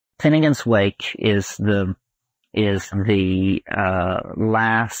Finnegan's Wake is the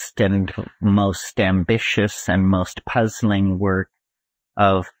last and most ambitious and most puzzling work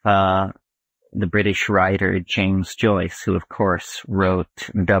of the British writer James Joyce, who of course wrote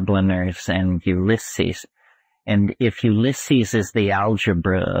Dubliners and Ulysses. And if Ulysses is the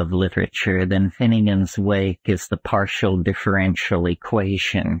algebra of literature, then Finnegan's Wake is the partial differential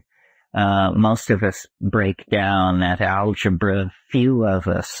equation. Most of us break down at algebra. Few of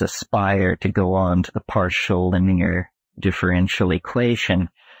us aspire to go on to the partial linear differential equation.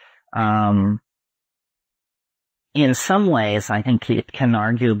 In some ways, I think it can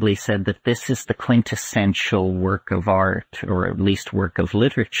arguably said that this is the quintessential work of art, or at least work of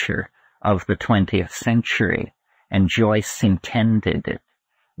literature, of the 20th century, and Joyce intended it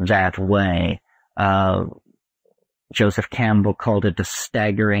that way. Joseph Campbell called it a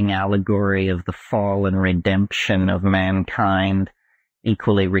staggering allegory of the fall and redemption of mankind.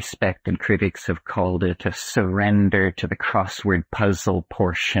 Equally respected critics have called it a surrender to the crossword puzzle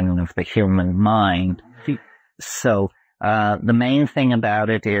portion of the human mind. So, the main thing about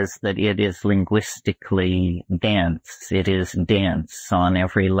it is that it is linguistically dense. It is dense on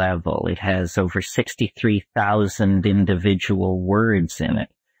every level. It has over 63,000 individual words in it.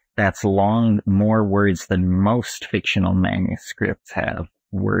 That's more words than most fictional manuscripts have.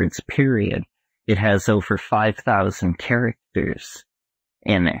 Words, period. It has over 5,000 characters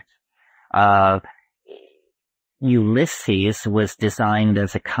in it. Ulysses was designed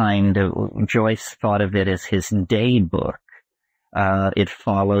as a kind of, Joyce thought of it as his day book. It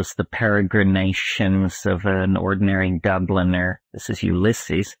follows the peregrinations of an ordinary Dubliner. This is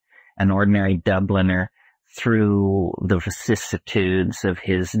Ulysses, an ordinary Dubliner, through the vicissitudes of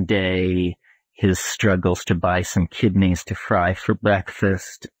his day, his struggles to buy some kidneys to fry for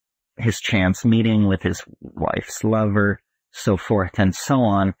breakfast, his chance meeting with his wife's lover, so forth and so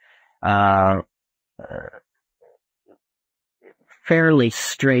on. Fairly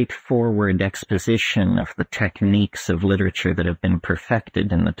straightforward exposition of the techniques of literature that have been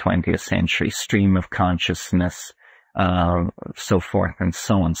perfected in the 20th century, stream of consciousness, so forth and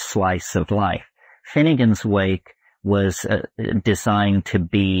so on, slice of life. Finnegan's Wake was designed to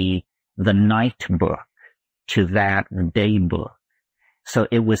be the night book to that day book. So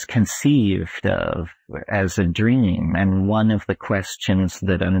it was conceived of as a dream, and one of the questions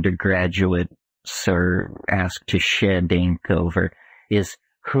that undergraduates are asked to shed ink over is,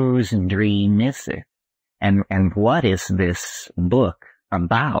 whose dream is it? And what is this book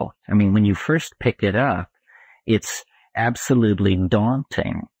about? I mean, when you first pick it up, it's absolutely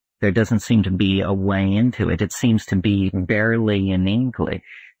daunting. There doesn't seem to be a way into it. It seems to be barely in English.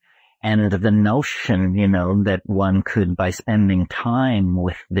 And the notion, that one could, by spending time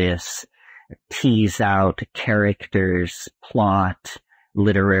with this, tease out characters, plot,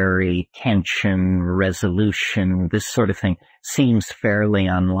 literary tension, resolution, this sort of thing, seems fairly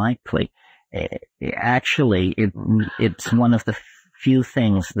unlikely. Actually, it's one of the few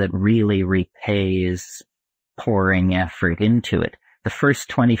things that really repays pouring effort into it. The first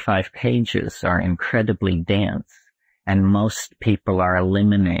 25 pages are incredibly dense, and most people are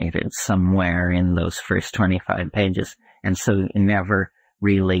eliminated somewhere in those first 25 pages, and so never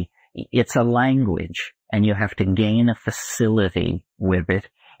really, it's a language, and you have to gain a facility with it,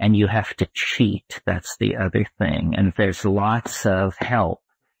 and you have to cheat. That's the other thing. And there's lots of help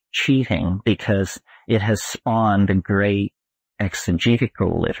cheating because it has spawned a great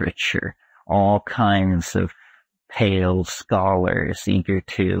exegetical literature, all kinds of pale scholars eager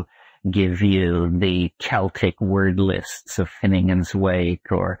to give you the Celtic word lists of Finnegan's Wake,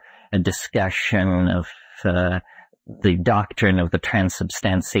 or a discussion of the doctrine of the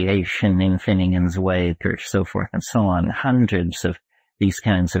transubstantiation in Finnegan's Wake, or so forth and so on. Hundreds of these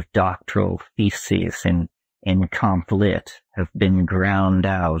kinds of doctoral theses in comp lit have been ground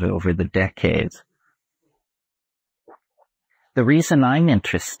out over the decades. The reason I'm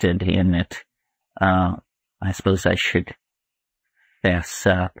interested in it, I suppose I should fess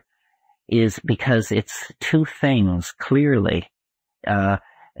up, is because it's two things, clearly.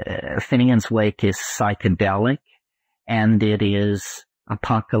 Finnegan's Wake is psychedelic, and it is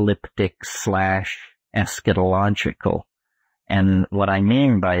apocalyptic / eschatological. And what I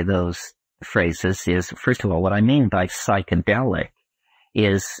mean by those phrases is, first of all, what I mean by psychedelic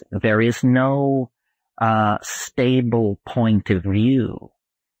is there is no stable point of view.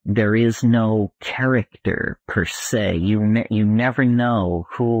 There is no character per se. You never know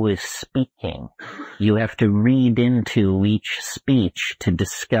who is speaking. You have to read into each speech to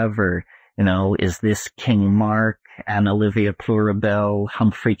discover, is this King Mark, Anna Livia Plurabelle,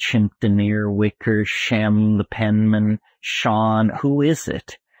 Humphrey Chimp, Denier, Wicker, Shem, the penman, Sean? Who is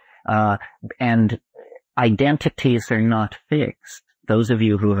it? And identities are not fixed. Those of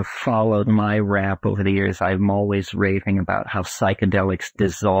you who have followed my rap over the years, I'm always raving about how psychedelics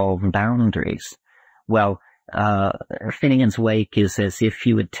dissolve boundaries. Well, Finnegan's Wake is as if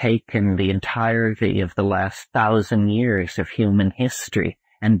you had taken the entirety of the last 1,000 years of human history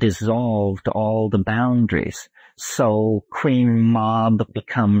and dissolved all the boundaries. So Queen Mob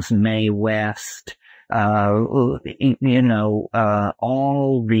becomes Mae West. All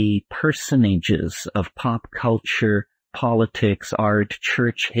the personages of pop culture, politics, art,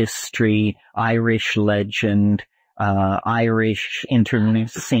 church history, Irish legend, Irish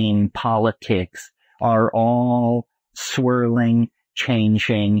internecine politics are all swirling,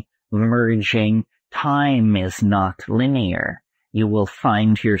 changing, merging. Time is not linear. You will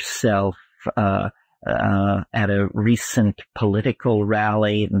find yourself at a recent political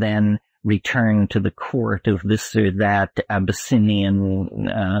rally, then return to the court of this or that Abyssinian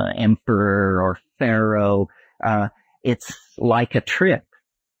emperor or pharaoh. It's like a trip.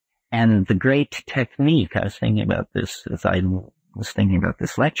 And the great technique, I was thinking about this as I was thinking about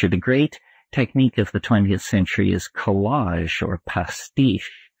this lecture, the great technique of the 20th century is collage or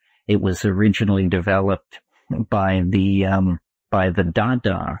pastiche. It was originally developed by the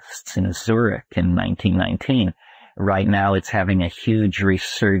Dadaists in Zurich in 1919. Right now it's having a huge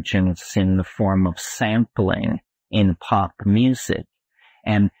resurgence in the form of sampling in pop music.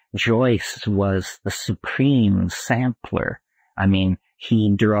 And Joyce was the supreme sampler. I mean,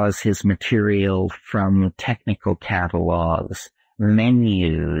 he draws his material from technical catalogs,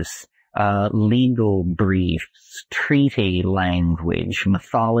 menus, legal briefs, treaty language,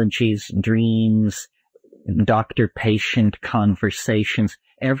 mythologies, dreams, doctor-patient conversations.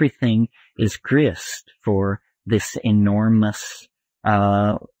 Everything is grist for this enormous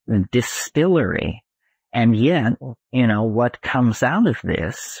distillery. And yet, what comes out of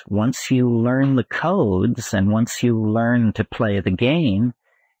this, once you learn the codes and once you learn to play the game,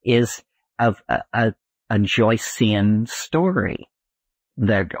 is of a Joycean story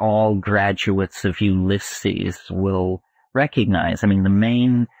that all graduates of Ulysses will recognize. I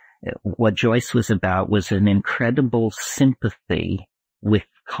mean, what Joyce was about was an incredible sympathy with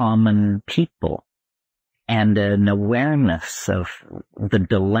common people and an awareness of the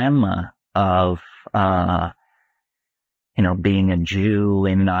dilemma of being a Jew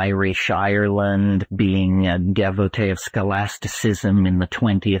in Irish Ireland, being a devotee of scholasticism in the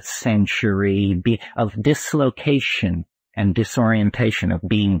 20th century, of dislocation and disorientation, of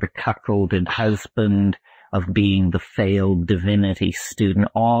being the cuckolded husband, of being the failed divinity student.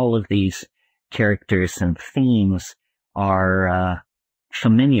 All of these characters and themes are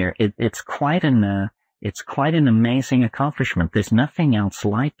familiar. It's quite an amazing accomplishment. There's nothing else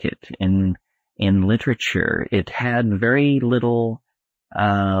like it in literature. It had very little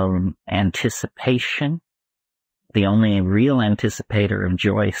anticipation. The only real anticipator of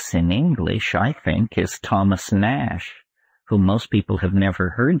Joyce in English, I think, is Thomas Nash, who most people have never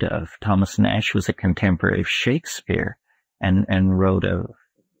heard of. Thomas Nash was a contemporary of Shakespeare and wrote a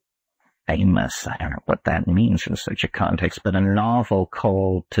famous, I don't know what that means in such a context, but a novel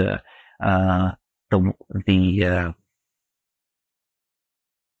called it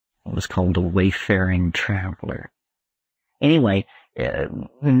was called The Wayfaring Traveler. Anyway,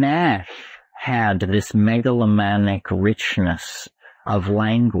 Nash had this megalomaniac richness of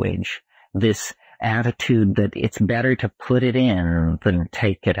language, this attitude that it's better to put it in than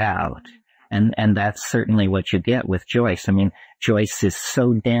take it out. And that's certainly what you get with Joyce. I mean, Joyce is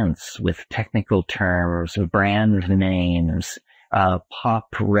so dense with technical terms, brand names,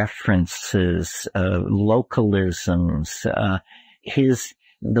 pop references, localisms.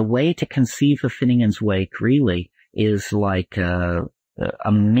 The way to conceive of Finnegan's Wake really is like a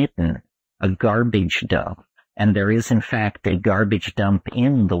mitten, a garbage dump. And there is, in fact, a garbage dump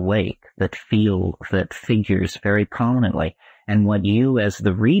in the wake that figures very prominently. And what you as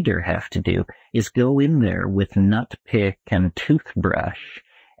the reader have to do is go in there with nut pick and toothbrush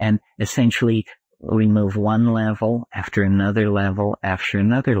and essentially remove one level after another level after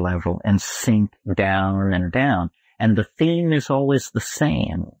another level and sink down and down. And the theme is always the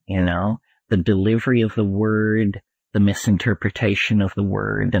same, the delivery of the word, the misinterpretation of the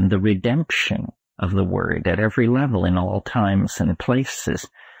word, and the redemption of the word at every level in all times and places.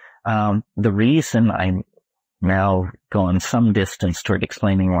 The reason I'm now gone some distance toward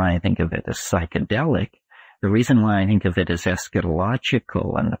explaining why I think of it as psychedelic, the reason why I think of it as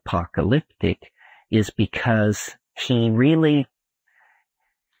eschatological and apocalyptic is because he really,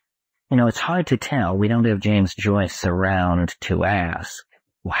 it's hard to tell. We don't have James Joyce around to ask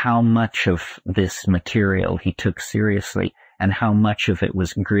how much of this material he took seriously and how much of it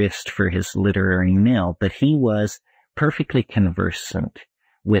was grist for his literary mill, but he was perfectly conversant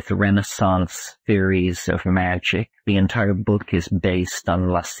with Renaissance theories of magic. The entire book is based on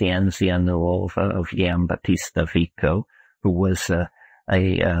La Scienza Nuova of Giambattista Vico, who was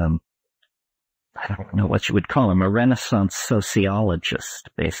I don't know what you would call him, a Renaissance sociologist,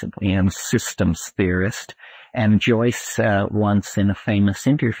 basically, and systems theorist. And Joyce once in a famous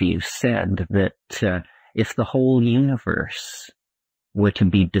interview said that if the whole universe were to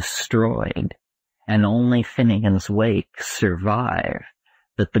be destroyed and only Finnegan's Wake survive,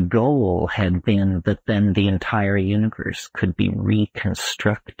 that the goal had been that then the entire universe could be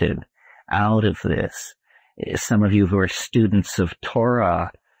reconstructed out of this. Some of you who are students of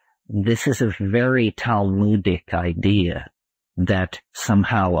Torah, this is a very Talmudic idea that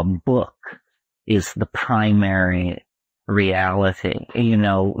somehow a book is the primary reality. You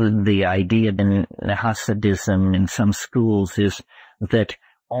know, the idea in Hasidism in some schools is that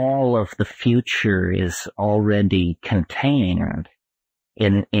all of the future is already contained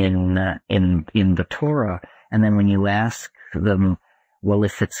in the Torah. And then when you ask them, well,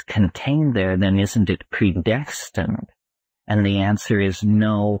 if it's contained there, then isn't it predestined? And the answer is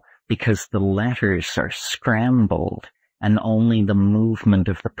no, because the letters are scrambled and only the movement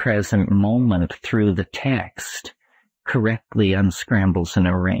of the present moment through the text correctly unscrambles and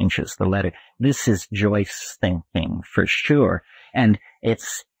arranges the letter. This is Joyce thinking for sure. And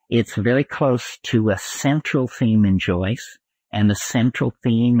it's very close to a central theme in Joyce and a central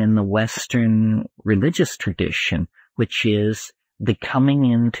theme in the Western religious tradition, which is the coming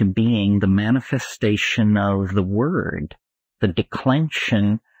into being, the manifestation of the word, the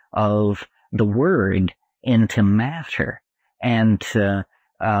declension of the word into matter. And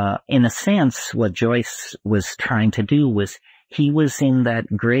in a sense, what Joyce was trying to do was he was in that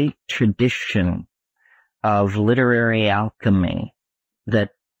great tradition of literary alchemy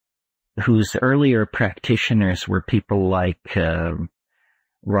whose earlier practitioners were people like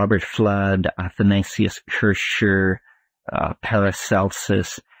Robert Flood, Athanasius Kircher,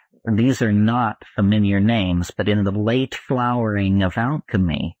 Paracelsus. These are not familiar names, but in the late flowering of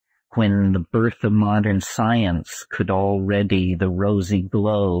alchemy, when the birth of modern science the rosy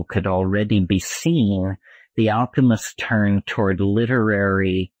glow could already be seen, the alchemists turned toward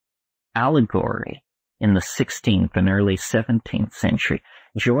literary allegory in the 16th and early 17th century.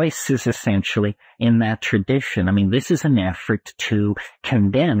 Joyce is essentially in that tradition. I mean, this is an effort to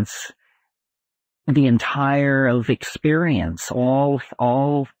condense the entire of experience, all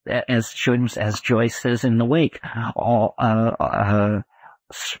as Joyce says in The Wake, all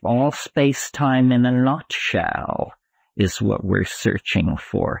space-time in a nutshell is what we're searching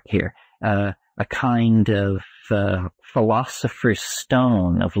for here. A kind of philosopher's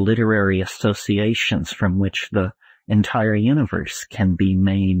stone of literary associations from which the entire universe can be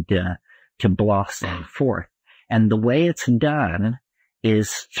made to blossom forth. And the way it's done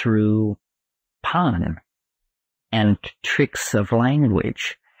is through pun and tricks of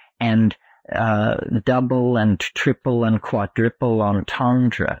language and double and triple and quadruple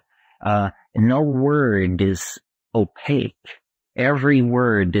entendre. No word is opaque. Every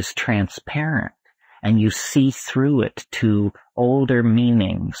word is transparent, and you see through it to older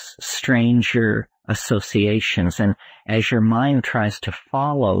meanings, stranger associations. And as your mind tries to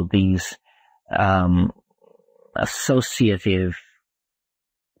follow these associative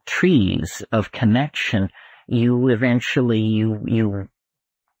trees of connection, you eventually you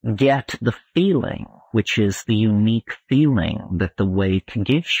get the feeling, which is the unique feeling that the Wake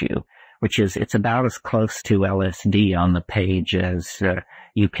gives you, which is it's about as close to LSD on the page as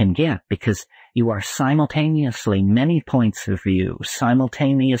you can get, because you are simultaneously many points of view,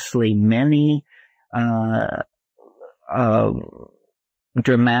 simultaneously many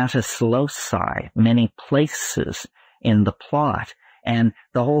dramatis loci, many places in the plot, and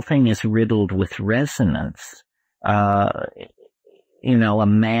the whole thing is riddled with resonance. You know, a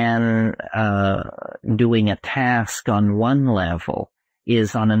man doing a task on one level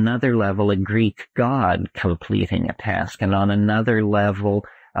is on another level a Greek god completing a task, and on another level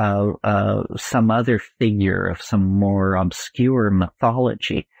some other figure of some more obscure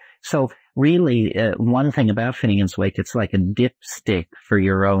mythology. So really, one thing about Finnegan's Wake, it's like a dipstick for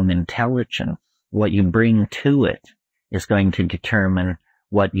your own intelligence. What you bring to it is going to determine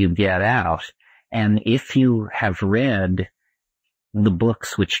what you get out. And if you have read the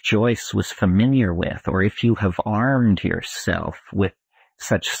books which Joyce was familiar with, or if you have armed yourself with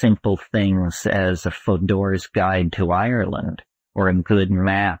such simple things as a Fodor's Guide to Ireland, or a good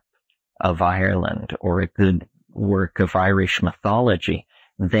map of Ireland, or a good work of Irish mythology,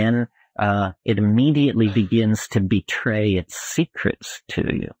 then it immediately begins to betray its secrets to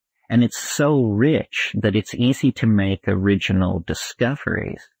you. And it's so rich that it's easy to make original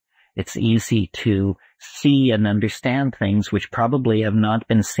discoveries. It's easy to see and understand things which probably have not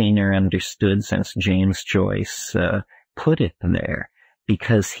been seen or understood since James Joyce put it there,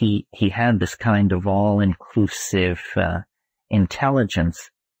 because he had this kind of all-inclusive intelligence.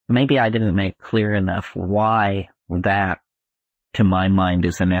 Maybe I didn't make clear enough why that, to my mind,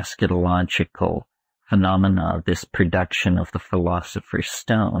 is an eschatological phenomena, this production of the Philosopher's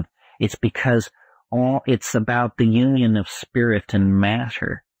Stone. It's because it's about the union of spirit and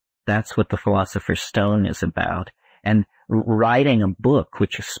matter. That's what the Philosopher's Stone is about. And writing a book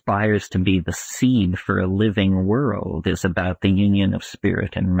which aspires to be the seed for a living world is about the union of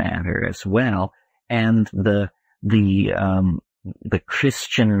spirit and matter as well. And the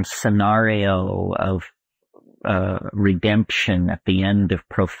Christian scenario of redemption at the end of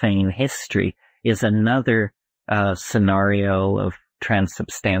profane history is another scenario of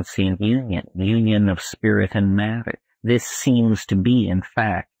transubstantial union of spirit and matter. This seems to be, in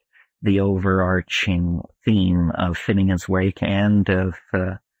fact, the overarching theme of Finnegan's Wake and of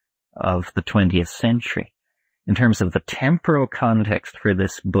the 20th century. In terms of the temporal context for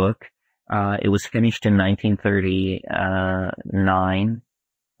this book, it was finished in 1939,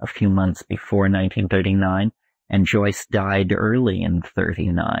 a few months before 1939, and Joyce died early in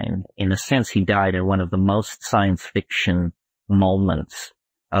 39. In a sense, he died at one of the most science fiction moments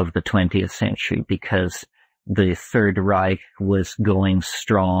of the 20th century, because the Third Reich was going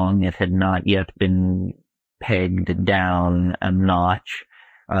strong. It had not yet been pegged down a notch.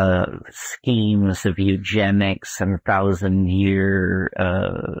 Schemes of eugenics and 1,000-year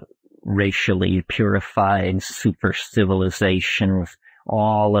racially purified super civilizations,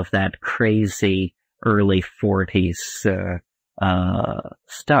 all of that crazy early 40s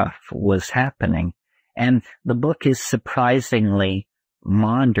stuff was happening. And the book is surprisingly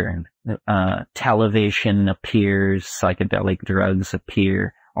modern. Television appears, psychedelic drugs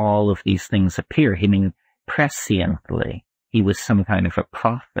appear, all of these things appear. I mean, presciently, he was some kind of a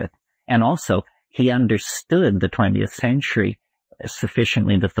prophet. And also, he understood the 20th century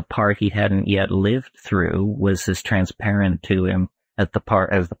sufficiently that the part he hadn't yet lived through was as transparent to him as the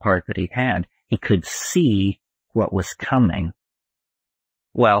part that he had. He could see what was coming.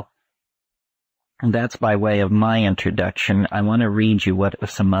 Well, that's by way of my introduction. I want to read you what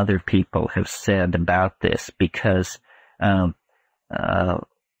some other people have said about this, because I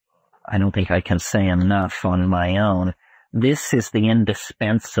don't think I can say enough on my own. This is the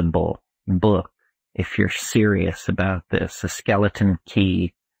indispensable book if you're serious about this, a skeleton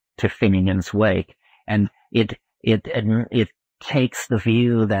key to Finnegan's Wake. And it takes the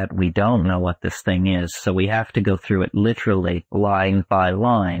view that we don't know what this thing is, so we have to go through it literally, line by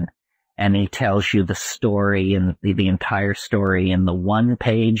line. And he tells you the story, and the entire story, in the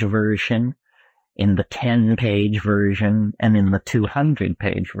 1-page version, in the 10-page version, and in the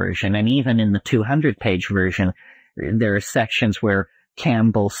 200-page version. And even in the 200-page version, there are sections where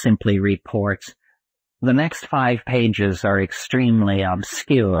Campbell simply reports, the next 5 pages are extremely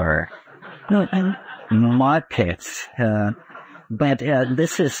obscure. Markets. But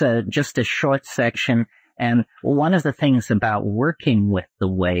this is just a short section. And one of the things about working with the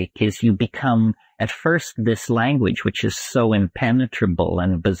Wake is you become, at first, this language, which is so impenetrable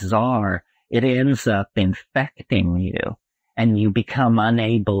and bizarre, it ends up infecting you, and you become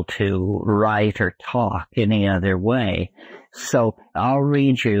unable to write or talk any other way. So I'll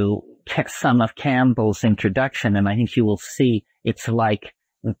read you some of Campbell's introduction, and I think you will see it's like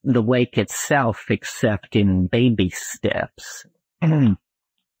the Wake itself, except in baby steps.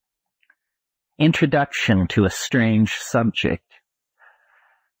 Introduction to a Strange Subject.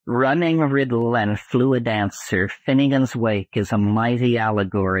 Running riddle and fluid answer, Finnegan's Wake is a mighty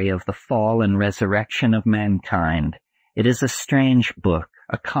allegory of the fall and resurrection of mankind. It is a strange book,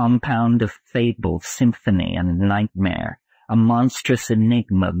 a compound of fable, symphony, and nightmare, a monstrous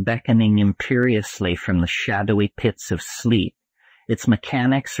enigma beckoning imperiously from the shadowy pits of sleep. Its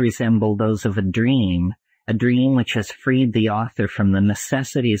mechanics resemble those of a dream which has freed the author from the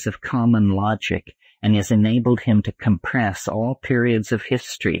necessities of common logic and has enabled him to compress all periods of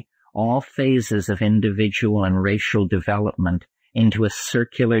history, all phases of individual and racial development into a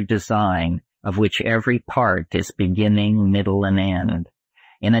circular design of which every part is beginning, middle, and end.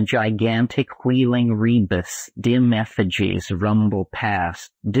 In a gigantic wheeling rebus, dim effigies rumble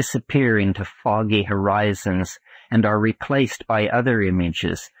past, disappear into foggy horizons, and are replaced by other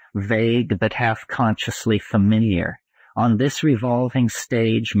images, vague but half-consciously familiar. On this revolving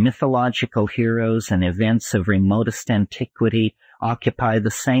stage, mythological heroes and events of remotest antiquity occupy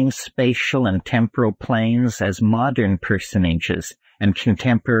the same spatial and temporal planes as modern personages and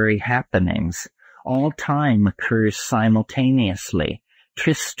contemporary happenings. All time occurs simultaneously.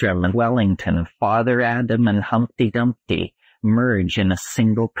 Tristram and Wellington, Father Adam and Humpty Dumpty merge in a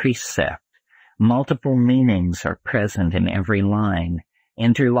single precept. Multiple meanings are present in every line.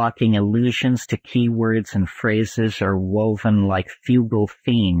 Interlocking allusions to keywords and phrases are woven like fugal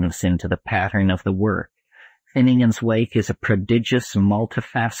themes into the pattern of the work. Finnegan's Wake is a prodigious,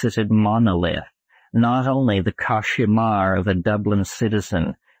 multifaceted monolith, not only the cauchemar of a Dublin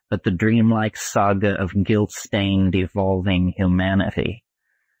citizen, but the dreamlike saga of guilt-stained, evolving humanity.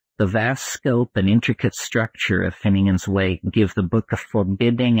 The vast scope and intricate structure of Finnegan's Wake give the book a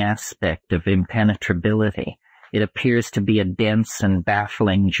forbidding aspect of impenetrability. It appears to be a dense and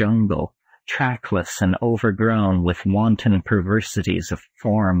baffling jungle, trackless and overgrown with wanton perversities of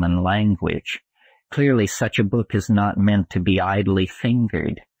form and language. Clearly, such a book is not meant to be idly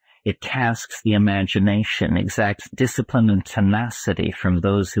fingered. It tasks the imagination, exacts discipline and tenacity from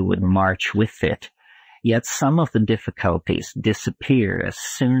those who would march with it. Yet some of the difficulties disappear as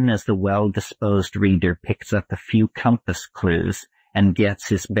soon as the well-disposed reader picks up a few compass clues and gets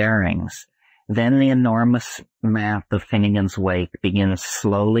his bearings. Then the enormous map of Finnegan's Wake begins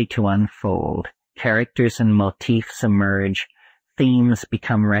slowly to unfold. Characters and motifs emerge, themes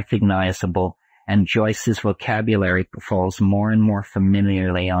become recognizable, and Joyce's vocabulary falls more and more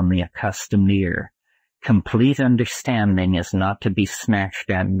familiarly on the accustomed ear. Complete understanding is not to be snatched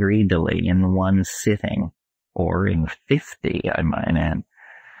at greedily in one sitting, or in 50, I might add.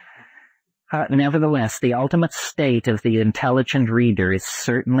 Nevertheless, the ultimate state of the intelligent reader is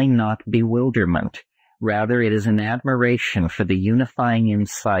certainly not bewilderment. Rather, it is an admiration for the unifying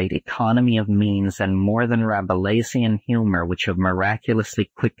insight, economy of means, and more than Rabelaisian humor which have miraculously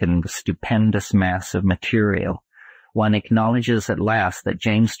quickened the stupendous mass of material. One acknowledges at last that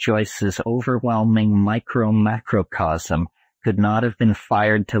James Joyce's overwhelming micro-macrocosm could not have been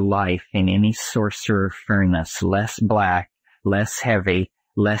fired to life in any sorcerer furnace less black, less heavy,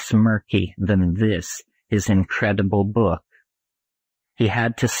 less murky than this, his incredible book. He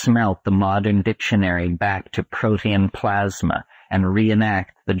had to smelt the modern dictionary back to protean plasma and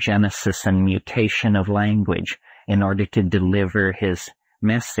reenact the genesis and mutation of language in order to deliver his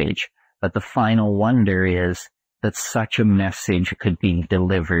message, but the final wonder is that such a message could be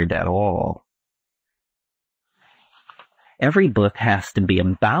delivered at all. Every book has to be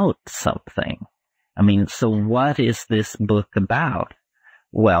about something. I mean, so what is this book about?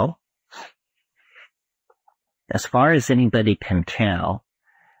 Well, as far as anybody can tell,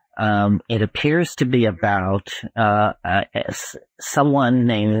 it appears to be about someone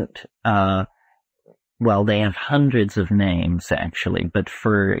named, well, they have hundreds of names, actually, but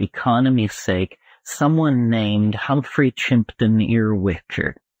for economy's sake, someone named Humphrey Chimpton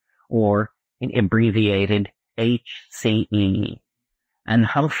Earwicker, or abbreviated HCE. And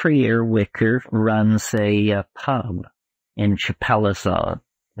Humphrey Earwicker runs a pub in Chapelizod,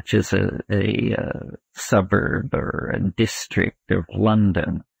 which is a suburb or a district of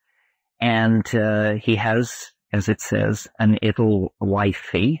London. And he has, as it says, an ill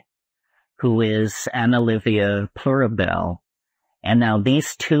wifey, who is Anna-Livia Plurabelle. And now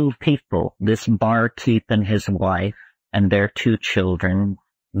these two people, this barkeep and his wife, and their two children,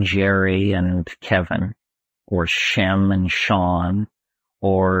 Jerry and Kevin, or Shem and Sean,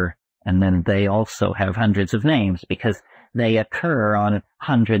 and then they also have hundreds of names because they occur on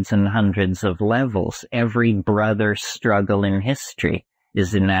hundreds and hundreds of levels. Every brother struggle in history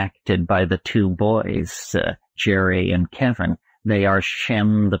is enacted by the two boys, Jerry and Kevin. They are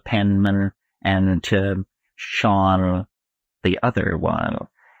Shem the penman and Sean the other one.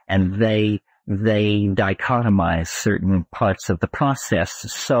 And they dichotomize certain parts of the process.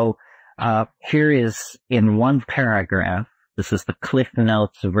 So here is in one paragraph, this is the Cliff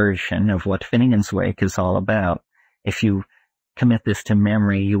Notes version of what Finnegan's Wake is all about. If you commit this to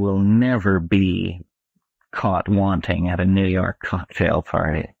memory, you will never be caught wanting at a New York cocktail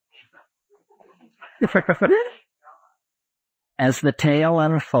party. As the tale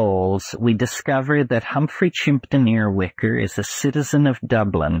unfolds, we discover that Humphrey Chimpton Earwicker is a citizen of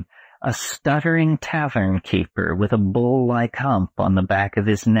Dublin, a stuttering tavern keeper with a bull-like hump on the back of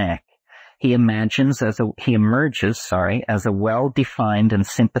his neck. He emerges as a well-defined and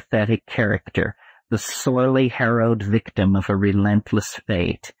sympathetic character, the sorely harrowed victim of a relentless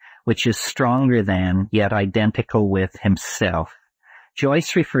fate, which is stronger than, yet identical with, himself.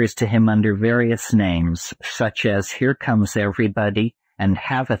 Joyce refers to him under various names, such as Here Comes Everybody and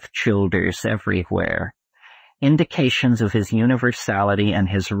Haveth Childers Everywhere, indications of his universality and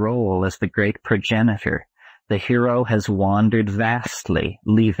his role as the great progenitor. the hero has wandered vastly,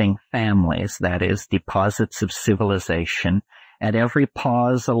 leaving families, that is, deposits of civilization, at every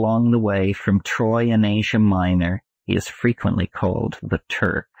pause along the way from Troy and Asia Minor. He is frequently called the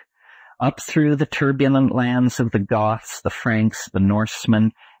Turk. Up through the turbulent lands of the Goths, the Franks, the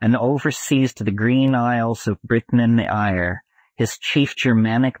Norsemen, and overseas to the green isles of Britain and the Eyre. His chief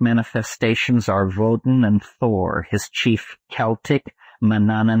Germanic manifestations are Woden and Thor, his chief Celtic,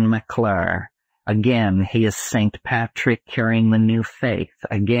 Manan and McLuhan. Again, he is St. Patrick carrying the new faith.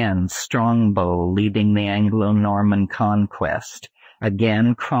 Again, Strongbow leading the Anglo-Norman conquest.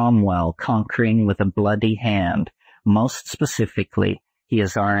 Again, Cromwell conquering with a bloody hand. Most specifically, he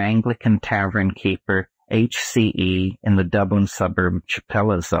is our Anglican tavern keeper, HCE, in the Dublin suburb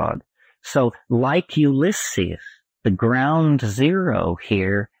Chapelizod. So, like Ulysses, the ground zero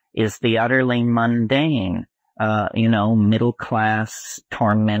here is the utterly mundane, middle-class,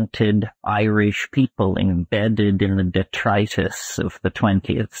 tormented Irish people embedded in the detritus of the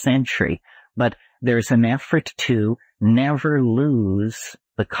 20th century. But there's an effort to never lose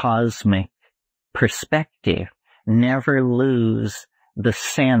the cosmic perspective, never lose the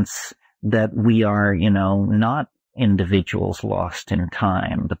sense that we are, not individuals lost in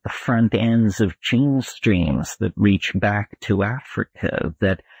time, but the front ends of gene streams that reach back to Africa,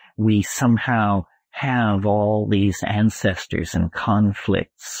 that we somehow have all these ancestors and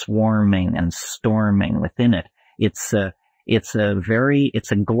conflicts swarming and storming within it. It's a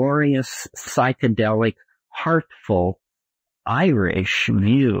glorious, psychedelic, heartful Irish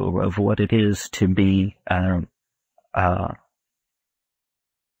view of what it is to be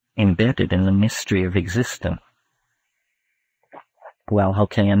embedded in the mystery of existence. Well,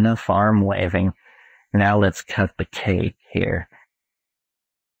 okay, enough arm waving. Now let's cut the cake here.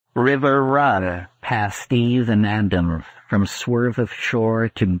 River run past Eve and Adam, from swerve of shore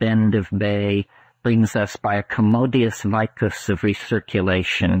to bend of bay, brings us by a commodious vicus of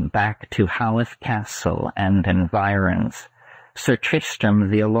recirculation back to Howth Castle and environs. Sir Tristram,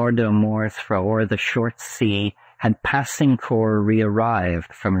 the Lord o' Morth fra o'er the short sea, had passing corps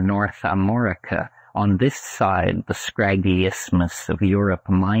re-arrived from North Amorica, on this side the scraggy isthmus of Europe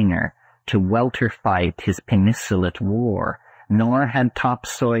Minor, to welter fight his peninsulate war, nor had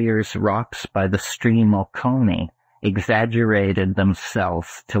topsawyers rocks by the stream Oconee exaggerated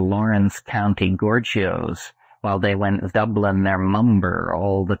themselves to Lawrence County Gorgios, while they went Dublin their mumber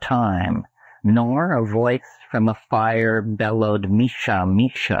all the time, nor a voice from a fire bellowed Misha,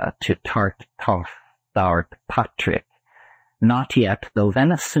 Misha to Tart Toff, thou'rt Patrick. Not yet, though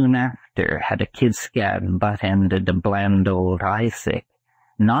then soon after had a kidscad butt-ended a bland old Isaac.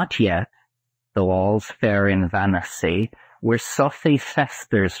 Not yet, though all's fair in vanity, were Sothy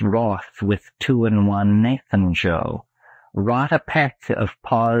Festers wroth with 2-in-1 Nathan Joe. Wrought a peck of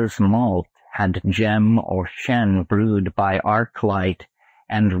Paw's malt had gem or shen brewed by arc-light,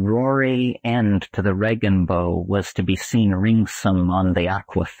 and Rory end to the Regenbow was to be seen ringsome on the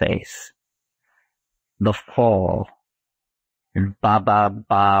aqua-face. The fall. Baba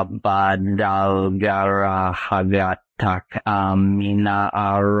baba dalgara hagatak amina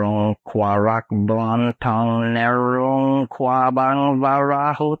aron quarak blanton neron quabang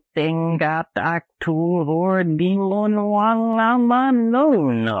varahu tingat actu vordilon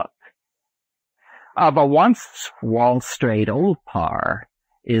wangamanonuk. Of a once Wall Street Opar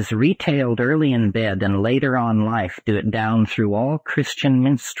is retailed early in bed and later on life do it down through all Christian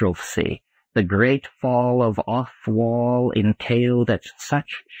minstrelsy. The great fall of Off-Wall entailed at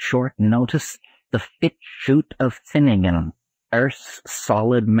such short notice the fit shoot of Finnegan, Earth's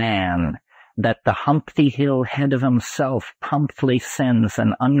solid man, that the Humpty Hill head of himself promptly sends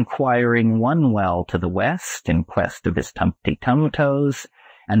an unquiring one-well to the west in quest of his Tumpty Tumtoes,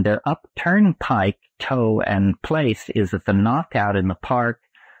 and their upturned pike, toe, and place is at the knockout in the park,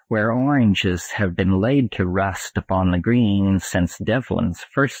 where oranges have been laid to rust upon the green since Devlin's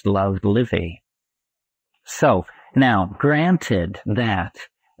first loved Livy. So, now, granted that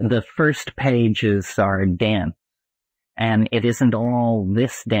the first pages are dense, and it isn't all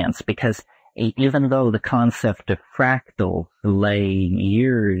this dense, because even though the concept of fractal lay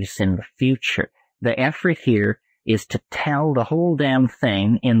years in the future, the effort here is to tell the whole damn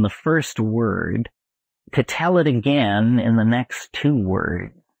thing in the first word, to tell it again in the next 2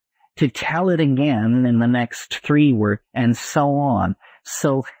 words, to tell it again in the next 3 words, and so on.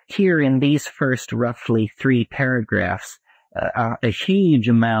 So here in these first roughly 3 paragraphs, a huge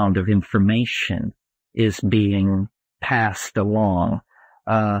amount of information is being passed along.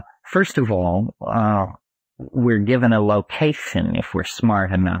 First of all, we're given a location if we're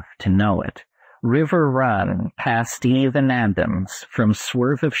smart enough to know it. River run past Eve and Adams, from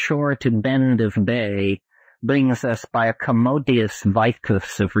swerve of shore to bend of bay, brings us by a commodious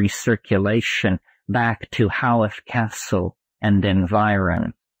vicus of recirculation back to Haworth Castle and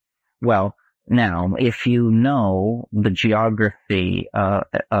environ. Well, now, if you know the geography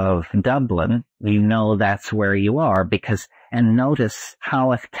of Dublin, you know that's where you are, and notice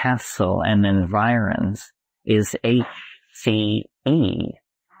Haworth Castle and environs is HCE.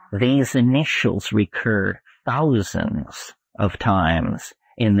 These initials recur thousands of times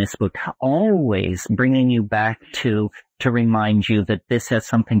in this book, always bringing you back to remind you that this has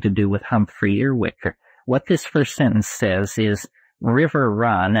something to do with Humphrey Earwicker. What this first sentence says is, River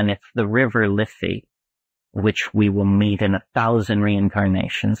Run, and it's the River Liffey, which we will meet in 1,000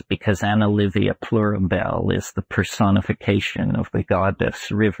 reincarnations, because Anna Livia Plurabelle is the personification of the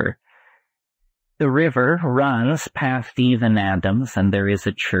goddess River. The river runs past Eve and Adams, and there is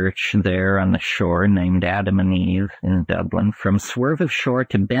a church there on the shore named Adam and Eve in Dublin, from swerve of shore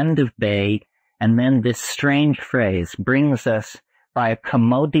to bend of bay, and then this strange phrase brings us by a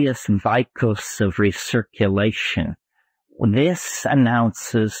commodious vicus of recirculation. This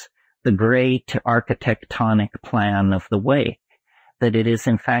announces the great architectonic plan of the wake, that it is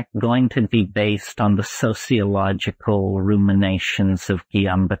in fact going to be based on the sociological ruminations of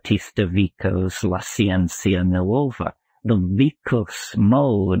Giambattista Vico's La Scienza Nuova, the vicus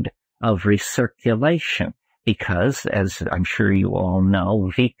mode of recirculation, because, as I'm sure you all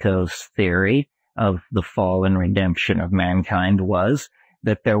know, Vico's theory of the fall and redemption of mankind was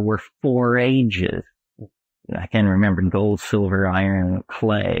that there were 4 ages. I can't remember, gold, silver, iron,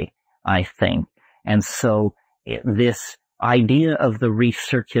 clay, I think. And so this idea of the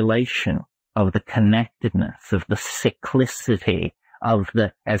recirculation, of the connectedness, of the cyclicity, of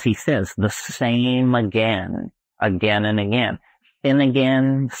the, as he says, the same again and again.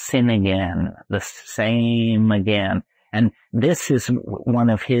 Finnegan, sin again, the same again. And this is one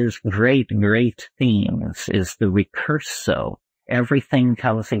of his great themes, is the recurso. Everything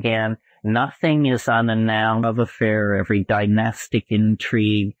comes again. Nothing is unannounced of affair, every dynastic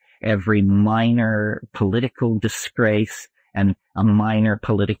intrigue, every minor political disgrace, and a minor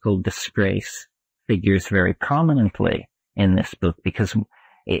political disgrace figures very prominently in this book, because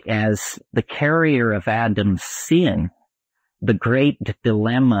as the carrier of Adam's sin, the great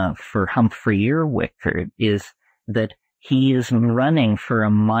dilemma for Humphrey Earwicker is that he is running for a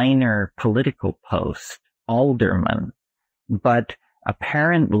minor political post, alderman, but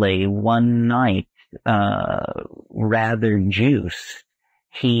apparently one night, rather juiced,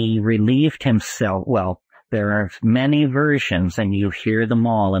 he relieved himself. Well, there are many versions, and you hear them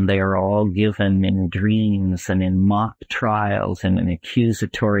all, and they are all given in dreams and in mock trials and in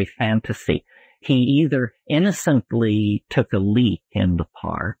accusatory fantasy. He either innocently took a leak in the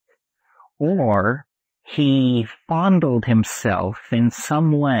park, or he fondled himself in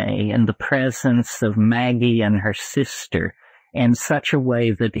some way in the presence of Maggie and her sister in such a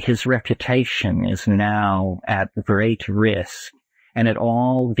way that his reputation is now at great risk. And it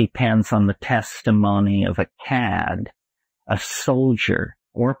all depends on the testimony of a cad, a soldier,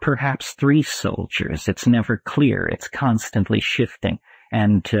 or perhaps 3 soldiers. It's never clear. It's constantly shifting.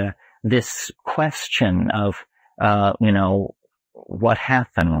 And this question of, what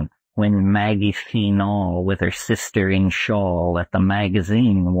happened when Maggie Finol with her sister in shawl at the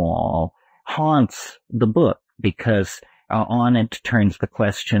magazine wall haunts the book, because on it turns the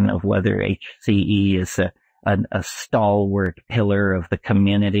question of whether HCE is a stalwart pillar of the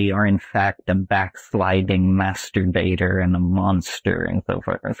community, or in fact a backsliding masturbator and a monster, and so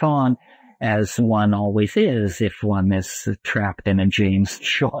forth and so on, as one always is if one is trapped in a James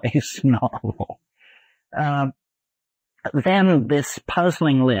Joyce novel. Then this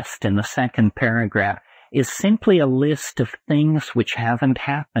puzzling list in the second paragraph is simply a list of things which haven't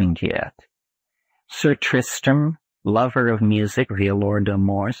happened yet. Sir Tristram, lover of music, Violor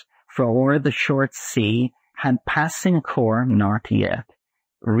d'Amours, for o'er the short sea, had passing corps, not yet,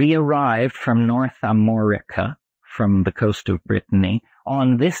 re-arrived from North Armorica, from the coast of Brittany,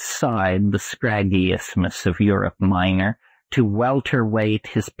 on this side the scraggy isthmus of Europe Minor, to welterweight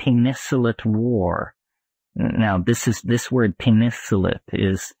his peninsulate war. Now, this word peninsulate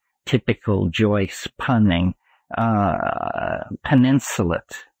is typical Joyce punning.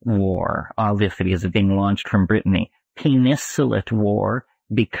 Peninsulate war, obviously, is being launched from Brittany. Peninsulate war,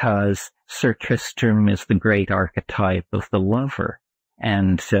 because Sir Tristram is the great archetype of the lover,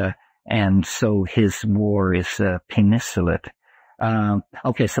 and so his war is peninsulate.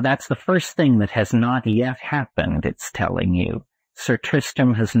 Okay, so that's the first thing that has not yet happened, it's telling you. Sir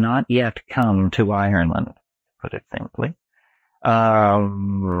Tristram has not yet come to Ireland, to put it simply.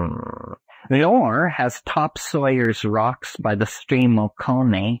 Leor has top Sawyer's rocks by the stream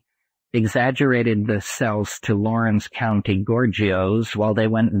Oconee, exaggerated the cells to Lawrence County Gorgios while they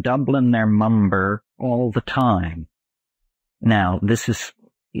went Dublin their mumber all the time. Now, this is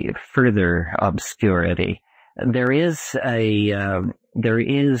further obscurity. There is a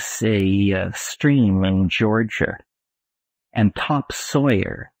stream in Georgia, and Top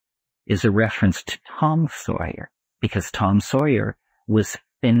Sawyer is a reference to Tom Sawyer, because Tom Sawyer was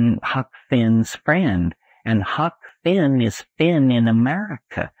Huck Finn's friend, and Huck Finn is Finn in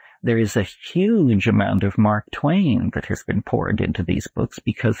America. There is a huge amount of Mark Twain that has been poured into these books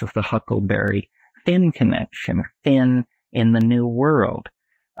because of the Huckleberry Finn connection, Finn in the New World.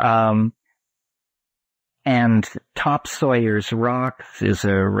 And Top Sawyer's Rocks is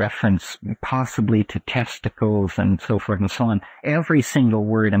a reference possibly to testicles and so forth and so on. Every single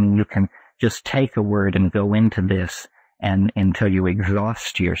word, I mean, you can just take a word and go into this and until you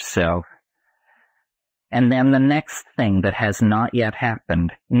exhaust yourself. And then the next thing that has not yet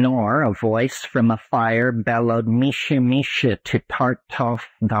happened, nor a voice from a fire bellowed, Misha, Misha, to Tartuffe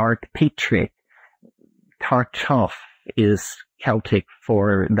thou'rt Petric. Tartuffe is Celtic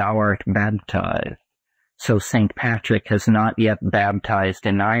for thou art baptized. So St. Patrick has not yet baptized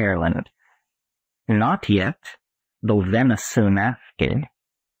in Ireland. Not yet, though venison after.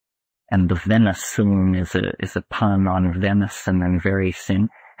 And the venison is a pun on venison and very sin.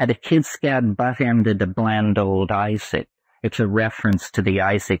 Had a kid-scad butt-ended a bland old Isaac. It's a reference to the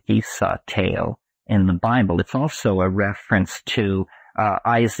Isaac Esau tale in the Bible. It's also a reference to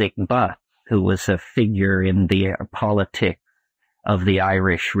Isaac Butt, who was a figure in the politics of the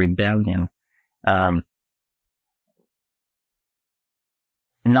Irish Rebellion.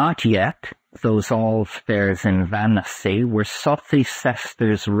 Not yet, those all fairs in Vanity were Sophie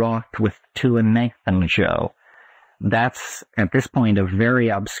sisters wrought with to a Nathan Joe. That's, at this point, a very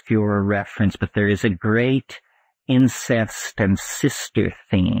obscure reference, but there is a great incest and sister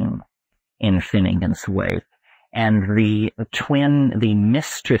theme in Finnegan's Wake. And the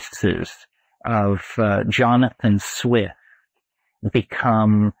mistresses of Jonathan Swift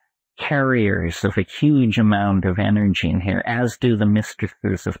become carriers of a huge amount of energy in here, as do the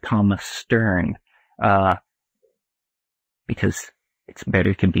mistresses of Thomas Sterne, because it's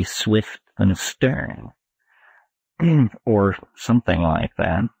better to be Swift than Sterne, or something like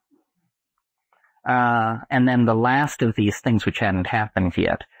that. And then the last of these things which hadn't happened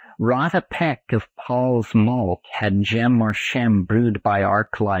yet, Rot a peck of Paul's malt had gem or shem brewed by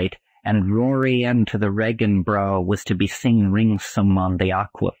arc-light, and Rory into the Regan brow was to be seen ringsome on the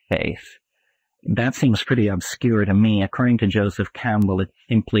aqua face. That seems pretty obscure to me. According to Joseph Campbell, it's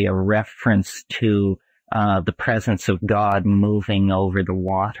simply a reference to the presence of God moving over the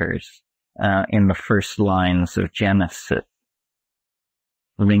waters in the first lines of Genesis.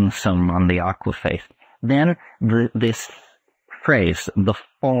 Ringsome on the aqua face. Then this phrase, the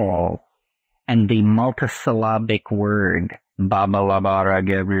fall, and the multisyllabic word, Babalabara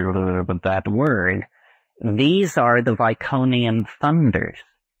Gabriel, but that word, these are the Viconian thunders,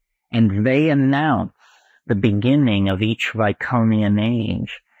 and they announce the beginning of each Viconian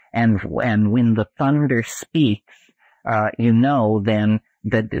age. And when the thunder speaks, you know then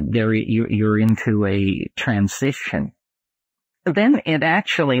that you're into a transition. Then it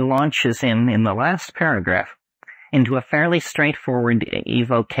actually launches in the last paragraph into a fairly straightforward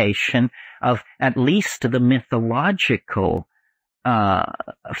evocation of at least the mythological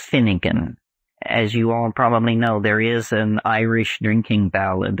Finnegan. As you all probably know, there is an Irish drinking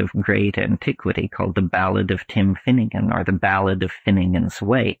ballad of great antiquity called the Ballad of Tim Finnegan, or the Ballad of Finnegan's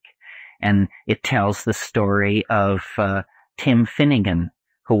Wake. And it tells the story of Tim Finnegan,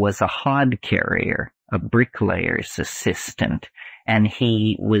 who was a hod carrier, a bricklayer's assistant, and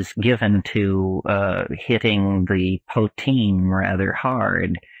he was given to hitting the poteen rather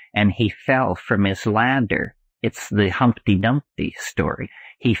hard, and he fell from his ladder. It's the Humpty Dumpty story.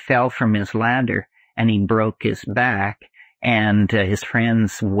 He fell from his ladder, and he broke his back, and his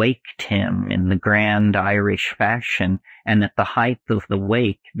friends waked him in the grand Irish fashion, and at the height of the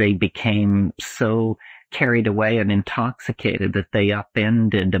wake, they became so carried away and intoxicated that they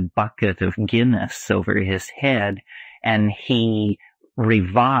upended a bucket of Guinness over his head, and he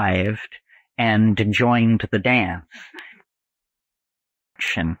revived and joined the dance.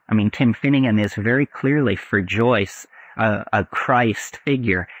 I mean, Tim Finnegan is very clearly for Joyce a Christ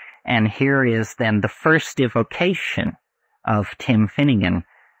figure, and here is then the first evocation of Tim Finnegan,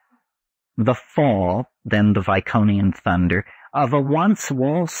 the fall, then the Viconian thunder, of a once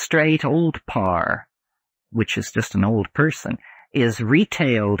wall-straight old par, which is just an old person, is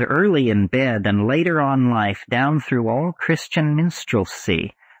retailed early in bed and later on life down through all Christian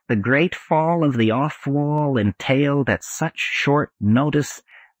minstrelsy. The great fall of the off-wall entailed at such short notice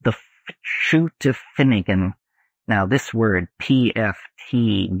the shoot of Finnegan. Now this word,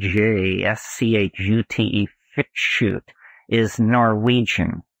 P-F-T-J-S-C-H-U-T-E, Fitchute, is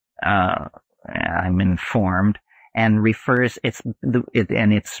Norwegian, I'm informed, and refers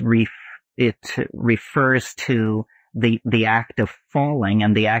to the act of falling,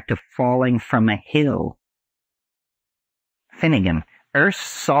 and the act of falling from a hill. Finnegan, earth's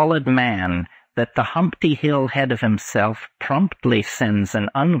solid man, that the Humpty Hill head of himself promptly sends an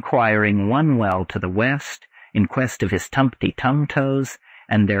unquiring one well to the west in quest of his Tumpty Tumtoes,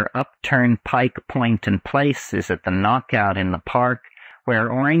 and their upturned Pike Point and Place is at the knockout in the park, where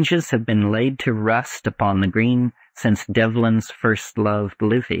oranges have been laid to rust upon the green since Devlin's first loved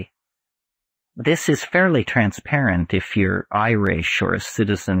Livy. This is fairly transparent if you're Irish or a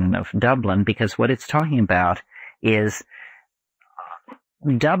citizen of Dublin, because what it's talking about is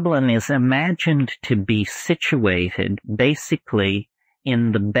Dublin is imagined to be situated basically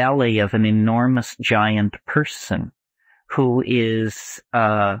in the belly of an enormous giant person who is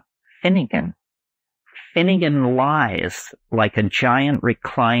Finnegan. Finnegan lies like a giant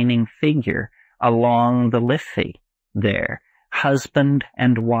reclining figure along the Liffey there, husband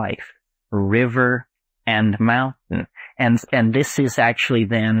and wife, river and mountain. And this is actually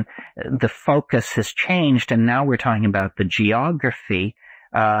then, the focus has changed, and now we're talking about the geography.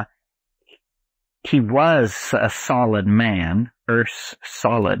 He was a solid man, Earth's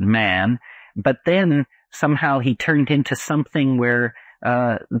solid man, but then somehow he turned into something where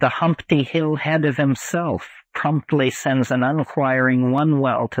the Humpty Hill head of himself promptly sends an unquiring one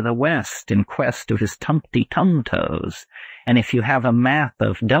well to the west in quest of his Tumpty Tumtoes. And if you have a map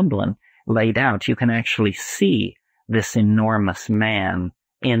of Dublin laid out, you can actually see this enormous man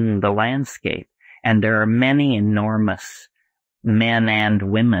in the landscape. And there are many enormous men and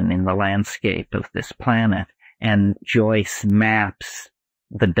women in the landscape of this planet, and Joyce maps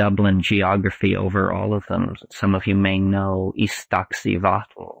the Dublin geography over all of them. Some of you may know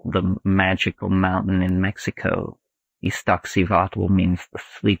Iztaccíhuatl, the magical mountain in Mexico. Iztaccíhuatl means the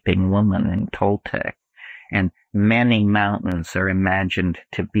sleeping woman in Toltec, and many mountains are imagined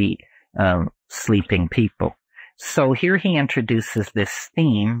to be sleeping people. So here he introduces this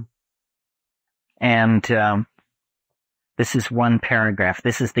theme, and this is one paragraph.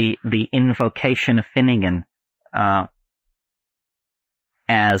 This is the invocation of Finnegan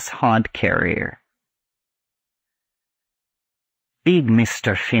as hod carrier. Big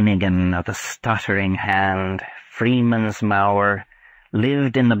Mr. Finnegan of the stuttering hand, freeman's mower,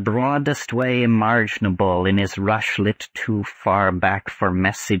 lived in the broadest way imaginable in his rushlet too far back for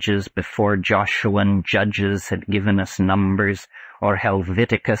messages before Joshuan judges had given us numbers or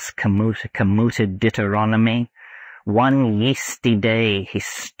Helveticus commuted Deuteronomy. One yeasty day he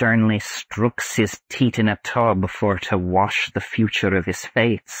sternly strooks his teat in a tub for to wash the future of his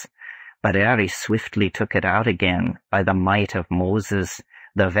fates, but ere he swiftly took it out again by the might of Moses,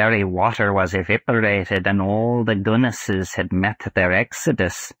 the very water was evaporated and all the gunnesses had met their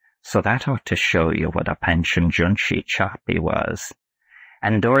exodus, so that ought to show you what a pension junchy chap he was.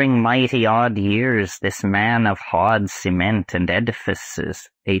 And during mighty odd years, this man of hod cement and edifices,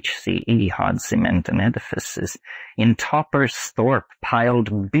 HCE, hod cement and edifices, in Topper's Thorpe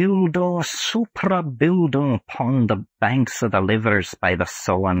piled building supra building upon the banks of the livers by the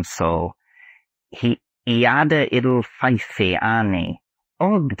so-and-so. He iada idle fife Annie,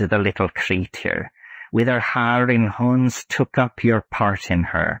 ogged the little creature, with her hair in hunds took up your part in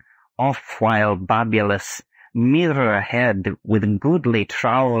her, off while Babulus, mirror ahead, with goodly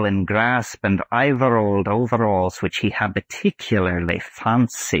trowel in grasp and ivory-old overalls which he had particularly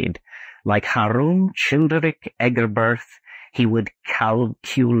fancied, like Harum Childeric Egerbirth, he would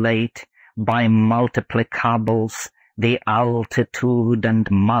calculate by multiplicables the altitude and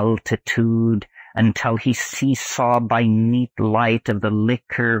multitude, until he seesaw by neat light of the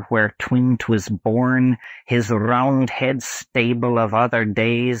liquor where twint was born, his round-head stable of other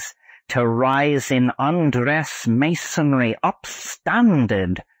days, to rise in undress masonry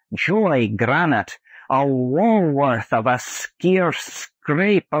upstanded, joy granite, a Walworth of a skeer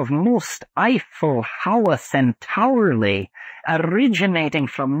scrape of most Eiffel Howeth and Towerley, originating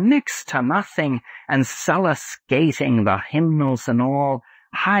from next to nothing, and skating the hymnals and all,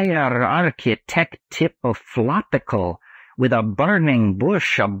 higher architect tip of Flopical, with a burning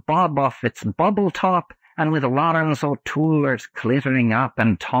bush a bob off its bubble top, and with Lawrence O'Tooler's clittering up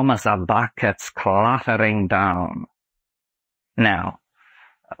and Thomas a Bucket's clattering down. Now,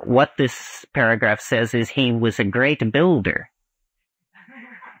 what this paragraph says is he was a great builder.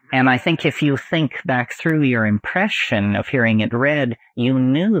 And I think if you think back through your impression of hearing it read, you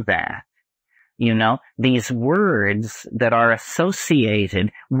knew that. You know, these words that are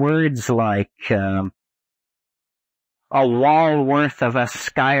associated, words like a wall worth of a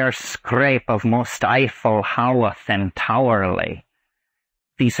skyscrape of most Eiffel howeth and towerly.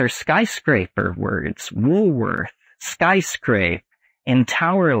 These are skyscraper words. Woolworth, skyscrape, and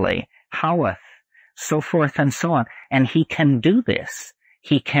towerly, howeth, so forth and so on. And he can do this.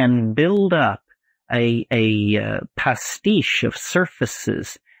 He can build up a pastiche of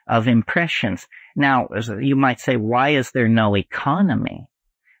surfaces, of impressions. Now, you might say, why is there no economy?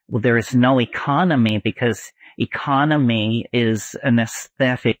 Well, there is no economy because economy is an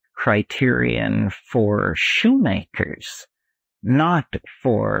aesthetic criterion for shoemakers, not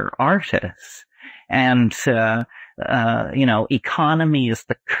for artists. And, economy is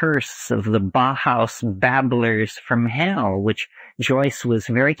the curse of the Bauhaus babblers from hell, which Joyce was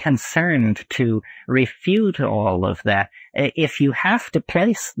very concerned to refute all of that. If you have to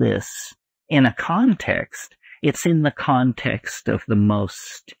place this in a context, it's in the context of the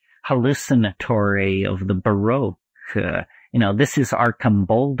most hallucinatory of the Baroque. This is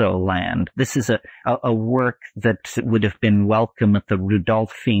Arcamboldo land. This is a work that would have been welcome at the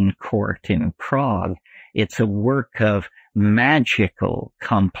Rudolphine court in Prague. It's a work of magical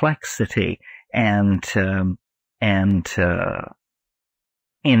complexity and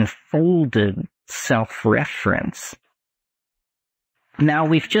enfolded self-reference. Now,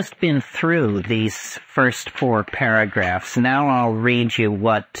 we've just been through these first 4 paragraphs. Now I'll read you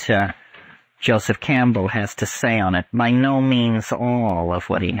what Joseph Campbell has to say on it. By no means all of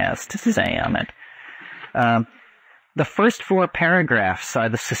what he has to say on it. The first 4 paragraphs are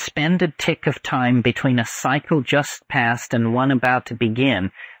the suspended tick of time between a cycle just past and one about to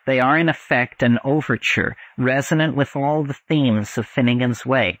begin. They are, in effect, an overture, resonant with all the themes of Finnegan's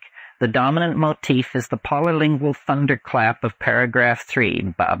Wake. The dominant motif is the polylingual thunderclap of paragraph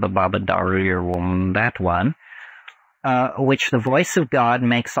 3, Baba Baba Daru, that one, which the voice of God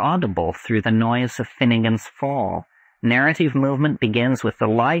makes audible through the noise of Finnegan's fall. Narrative movement begins with the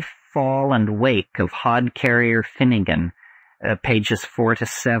life, fall, and wake of hod-carrier Finnegan, pages 4 to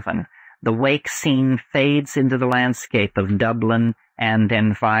 7. The wake scene fades into the landscape of Dublin and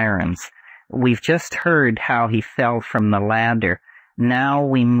environs. We've just heard how he fell from the ladder. Now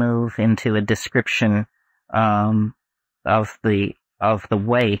we move into a description of the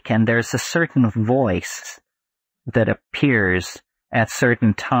wake, and there's a certain voice that appears at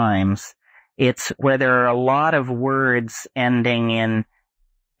certain times. It's where there are a lot of words ending in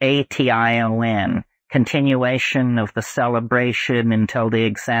ATION, continuation of the celebration until the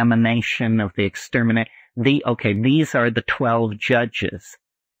examination of the exterminate. These are the 12 judges.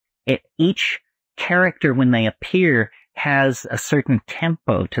 Each character, when they appear, has a certain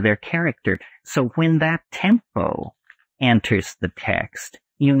tempo to their character. So when that tempo enters the text,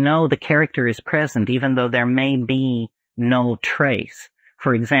 you know the character is present, even though there may be no trace.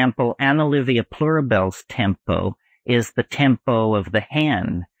 For example, Anna Livia Pluribel's tempo is the tempo of the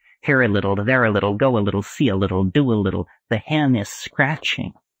hen. Here a little, there a little, go a little, see a little, do a little. The hen is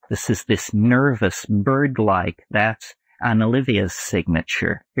scratching. This is this nervous, bird-like. That's Anna Livia's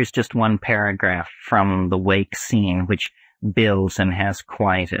signature. Here's just one paragraph from the wake scene, which builds and has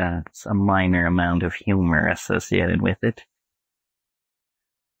quite a minor amount of humor associated with it.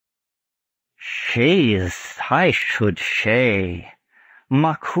 I should say,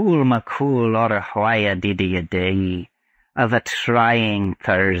 Macul, or why did ye day, of a trying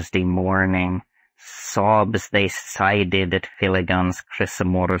Thursday morning, sobs they sided at Finnegan's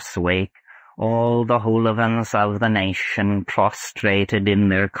Christmas wake, all the hooligans of the nation prostrated in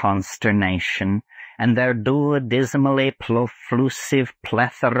their consternation, and their do dismally pluflusive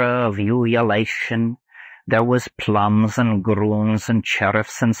plethora of ululation. There was plums and groons and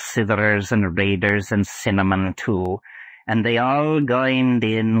cherifs and citherers and raiders and cinnamon too, and they all joined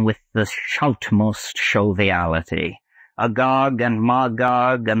in with the shoutmost joviality, Agog and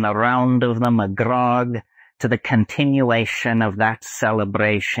Magog, and the round of them agrog, to the continuation of that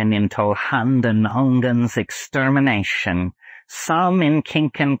celebration until Hand and Hungan's extermination. Some in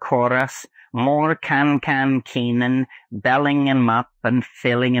kinkin chorus, more can keenan, belling him up and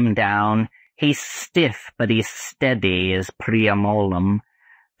filling him down. He's stiff, but he's steady as Priamolum.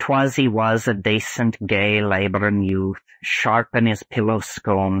 'Twas he was a decent, gay, labouring youth, sharpen his pillow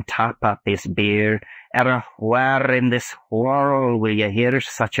scone, tap up his beer. Where in this world will you hear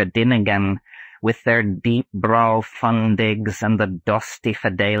such a din again, with their deep brow fundigs and the dusty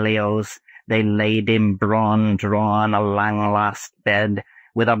fidelios? They laid him brawn drawn a lang last bed,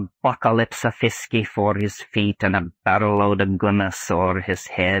 with a buckalypse of fisky for his feet and a barrel load of Guinness o'er his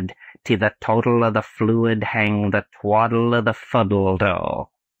head, to the total of the fluid hang the twaddle of the fuddle dough.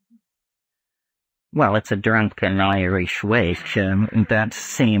 Well, it's a drunken Irish wake. That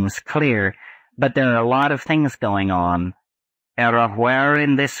seems clear. But there are a lot of things going on. Where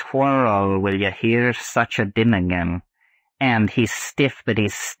in this whirl will you hear such a din again? And he's stiff, but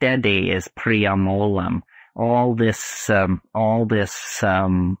he's steady as Priam Olam. All this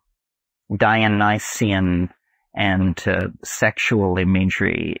Dionysian and sexual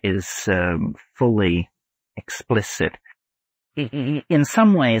imagery is fully explicit. In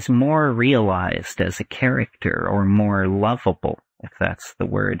some ways more realized as a character, or more lovable, if that's the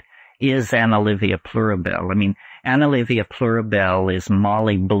word, is Anna Livia Pluribel. I mean, Anna Livia Pluribel is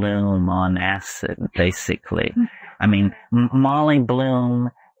Molly Bloom on acid, basically. I mean, Molly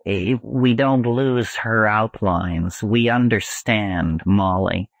Bloom, we don't lose her outlines. We understand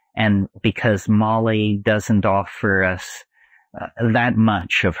Molly. And because Molly doesn't offer us that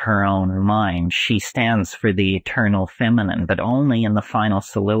much of her own mind, she stands for the eternal feminine, but only in the final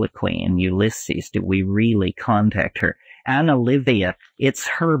soliloquy in Ulysses do we really contact her. Anna Livia, it's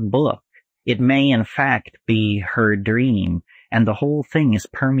her book. It may in fact be her dream, and the whole thing is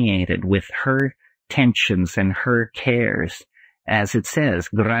permeated with her tensions and her cares. As it says,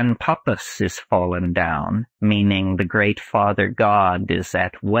 Grandpappus is fallen down, meaning the great Father God is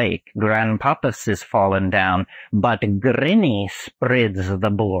at wake. Grandpappus is fallen down, but Grinny spreads the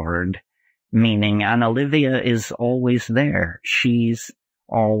board, meaning Anna Livia is always there. She's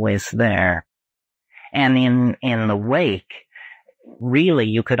always there. And in the wake, really,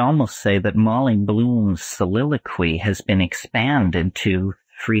 you could almost say that Molly Bloom's soliloquy has been expanded to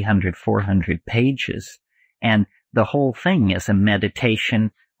 300, 400 pages. And the whole thing is a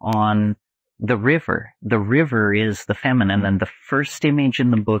meditation on the river. The river is the feminine, and the first image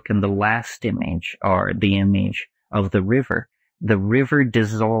in the book and the last image are the image of the river. The river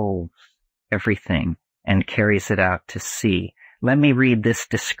dissolves everything and carries it out to sea. Let me read this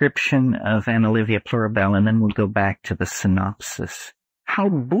description of Anna Livia Pluribel, and then we'll go back to the synopsis. How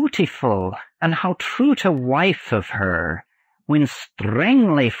beautiful, and how true to wife of her, when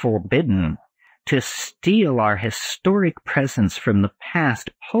strangely forbidden to steal our historic presence from the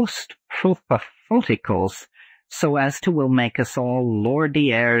past post-propophoticals, so as to will make us all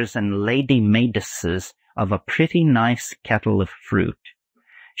lordy heirs and lady maidesses of a pretty nice kettle of fruit.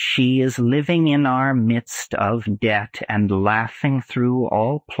 She is living in our midst of debt and laughing through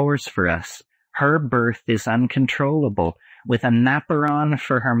all plores for us. Her birth is uncontrollable, with a naparon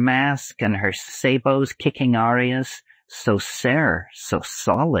for her mask and her sabots kicking arias, so ser, so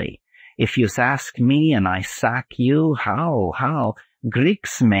solly. If yous ask me and I sack you, how,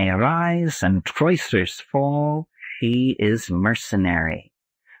 Greeks may rise and Troyers fall, she is mercenary.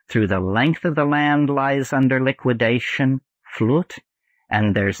 Through the length of the land lies under liquidation, flut,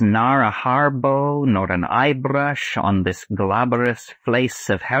 and there's nar a harbow nor an eyebrush on this glabrous place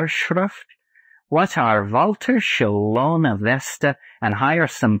of herschrift. What our Walter shall loan a vesta and hire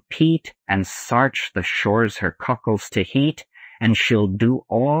some peat and sarch the shores her cockles to heat, and she'll do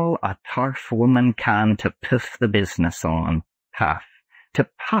all a tarf woman can to puff the business on. Puff. To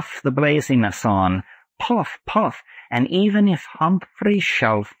puff the blaziness on. Puff, puff. And even if Humphrey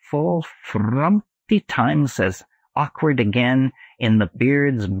shall fall frumpty times as awkward again in the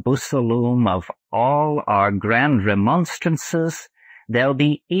beard's busaloom of all our grand remonstrances, there'll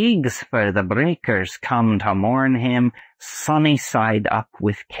be eggs for the breakers come to mourn him, sunny side up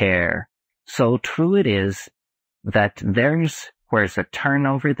with care. So true it is, that there's where's a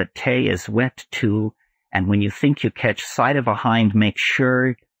turnover, the tay is wet too, and when you think you catch sight of a hind, make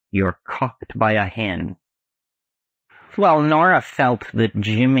sure you're cocked by a hen. Well, Nora felt that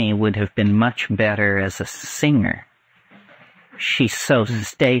Jimmy would have been much better as a singer. She so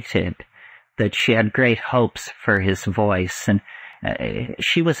stated that she had great hopes for his voice, and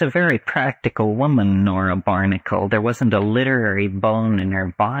she was a very practical woman, Nora Barnacle. There wasn't a literary bone in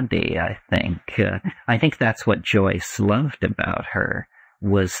her body, I think. I think that's what Joyce loved about her,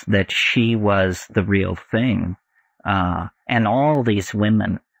 was that she was the real thing. And all these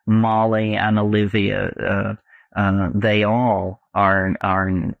women, Molly and Olivia, they all are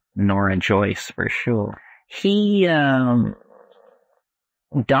Nora Joyce for sure. He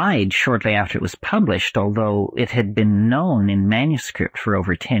died shortly after it was published, although it had been known in manuscript for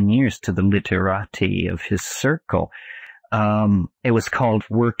over 10 years to the literati of his circle. It was called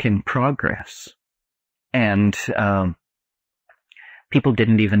Work in Progress. And people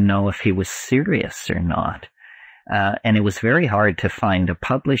didn't even know if he was serious or not. And it was very hard to find a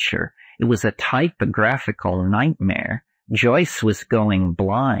publisher. It was a typographical nightmare. Joyce was going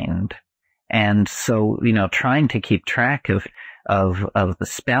blind. And so, trying to keep track of the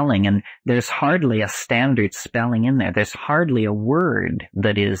spelling, and there's hardly a standard spelling in there. There's hardly a word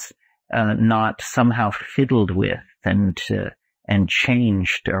that is not somehow fiddled with and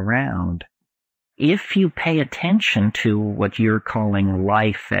changed around. If you pay attention to what you're calling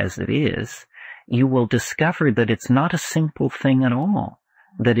life as it is, you will discover that it's not a simple thing at all,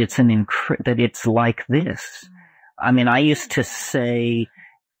 that it's that it's like this. I mean, I used to say,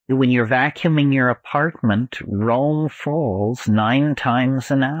 when you're vacuuming your apartment, Rome falls 9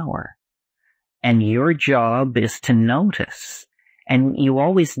 times an hour. And your job is to notice. And you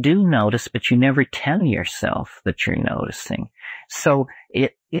always do notice, but you never tell yourself that you're noticing. So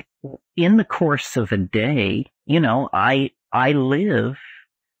in the course of a day, I live,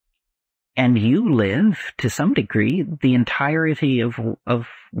 and you live to some degree, the entirety of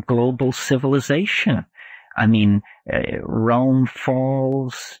global civilization. I mean, Rome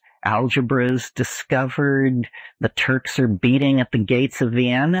falls, algebra is discovered, the Turks are beating at the gates of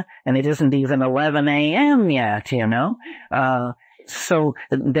Vienna, and it isn't even 11 a.m. yet, So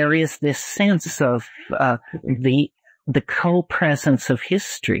there is this sense of the co-presence of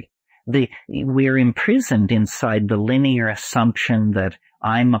history. We're imprisoned inside the linear assumption that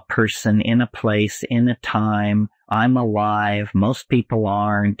I'm a person in a place, in a time, I'm alive, most people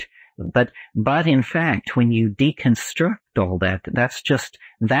aren't. But in fact, when you deconstruct all that,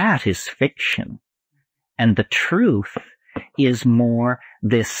 that is fiction. And the truth is more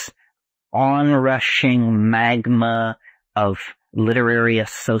this onrushing magma of literary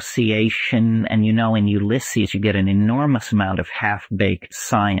association. And in Ulysses, you get an enormous amount of half-baked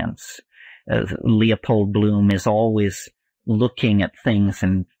science. Leopold Bloom is always looking at things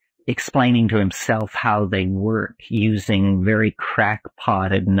and explaining to himself how they work using very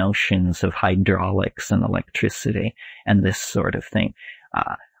crackpotted notions of hydraulics and electricity and this sort of thing.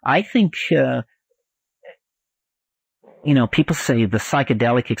 I think, people say the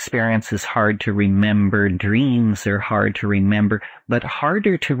psychedelic experience is hard to remember, dreams are hard to remember, but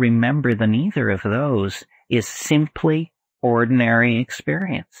harder to remember than either of those is simply ordinary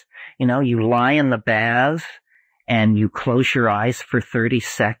experience. You lie in the bath, and you close your eyes for 30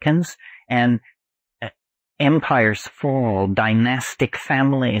 seconds, and empires fall, dynastic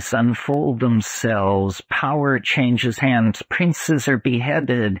families unfold themselves, power changes hands, princes are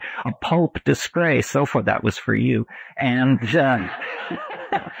beheaded, a pope disgraced, so forth. That was for you. And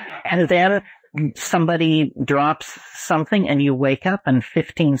then somebody drops something, and you wake up, and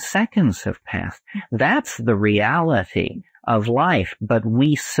 15 seconds have passed. That's the reality of life, but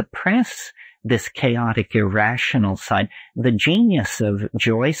we suppress this chaotic, irrational side. The genius of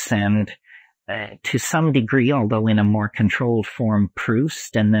Joyce and, to some degree, although in a more controlled form,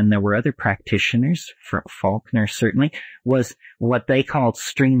 Proust, and then there were other practitioners, Faulkner certainly, was what they called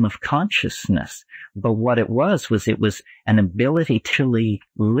stream of consciousness. But what it was an ability to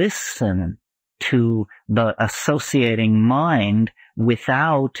listen to the associating mind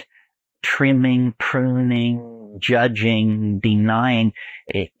without trimming, pruning, judging, denying.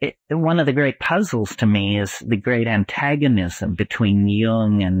 One of the great puzzles to me is the great antagonism between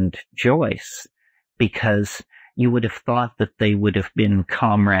Jung and Joyce, because you would have thought that they would have been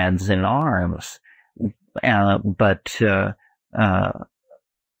comrades in arms. But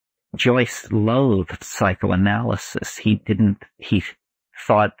Joyce loathed psychoanalysis. He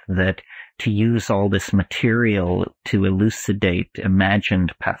thought that to use all this material to elucidate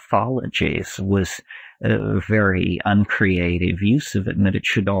imagined pathologies was a very uncreative use of it, and that it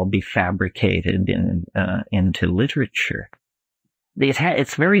should all be fabricated into literature.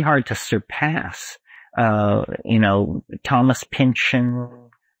 It's very hard to surpass. Thomas Pynchon,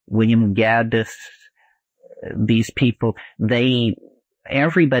 William Gaddis, these people,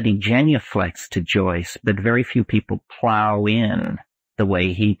 everybody genuflects to Joyce, but very few people plow in the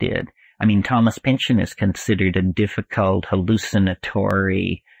way he did. I mean, Thomas Pynchon is considered a difficult,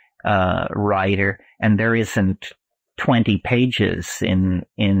 hallucinatory writer, and there isn't 20 pages in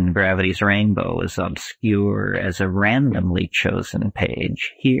Gravity's Rainbow as obscure as a randomly chosen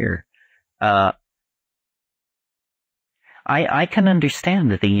page here. I can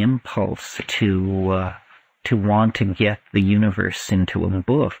understand the impulse to want to get the universe into a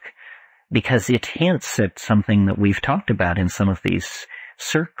book, because it hints at something that we've talked about in some of these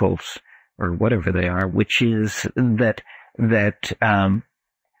circles, or whatever they are, which is that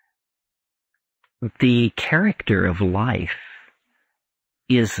the character of life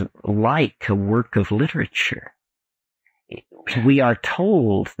is like a work of literature. We are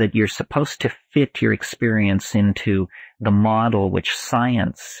told that you're supposed to fit your experience into the model which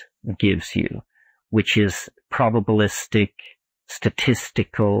science gives you, which is probabilistic,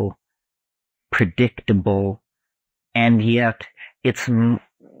 statistical, predictable, and yet it's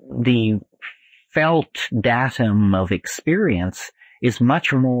the felt datum of experience is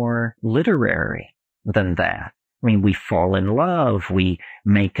much more literary than that. I mean, we fall in love, we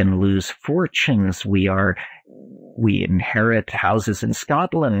make and lose fortunes, we inherit houses in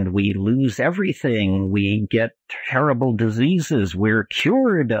Scotland, we lose everything, we get terrible diseases, we're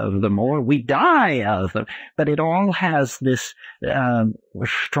cured of them, or we die of them. But it all has this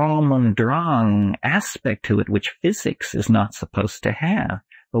Strom und Drang aspect to it, which physics is not supposed to have,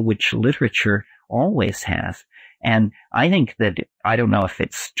 but which literature always has. And I think that, I don't know if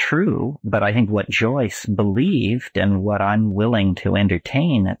it's true, but I think what Joyce believed and what I'm willing to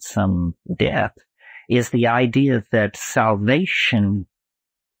entertain at some depth is the idea that salvation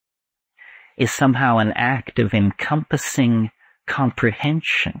is somehow an act of encompassing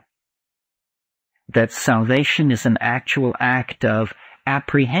comprehension. That salvation is an actual act of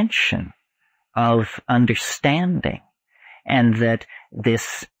apprehension, of understanding, and that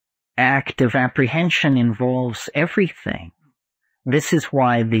this act of apprehension involves everything. This is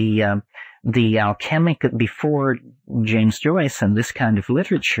why the alchemic, before James Joyce and this kind of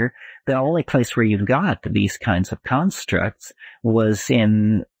literature, the only place where you got these kinds of constructs was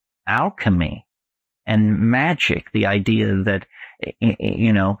in alchemy and magic. The idea that,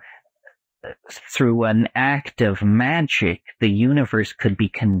 you know, through an act of magic, the universe could be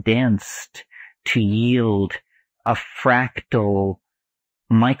condensed to yield a fractal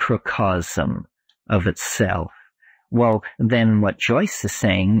microcosm of itself. Well, then what Joyce is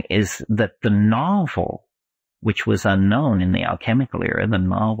saying is that the novel, which was unknown in the alchemical era, the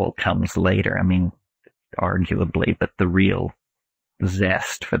novel comes later, I mean, arguably, but the real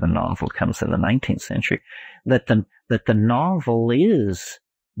zest for the novel comes in the 19th century, that the novel is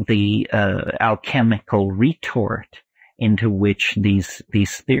the alchemical retort into which these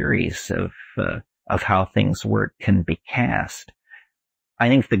theories of how things work can be cast. I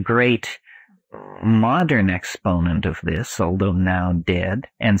think the great modern exponent of this, although now dead,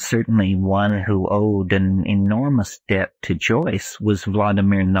 and certainly one who owed an enormous debt to Joyce, was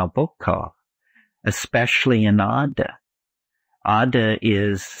Vladimir Nabokov, especially in Ada. Ada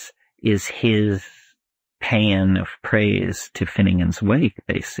is his paean of praise to Finnegan's Wake,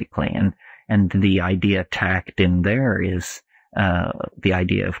 basically, and the idea tacked in there is the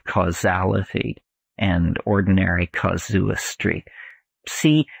idea of causality and ordinary casuistry.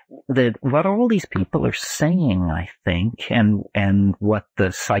 See, what all these people are saying, I think, and what the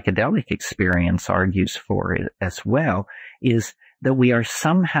psychedelic experience argues for as well, is that we are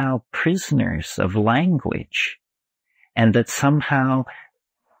somehow prisoners of language, and that somehow,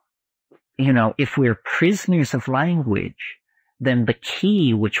 you know, if we're prisoners of language, then the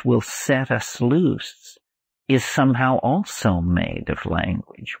key which will set us loose is somehow also made of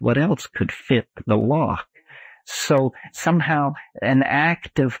language. What else could fit the lock? So somehow an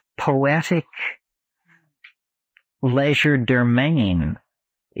act of poetic legerdemain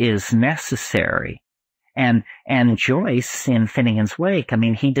is necessary. And Joyce in Finnegan's Wake, I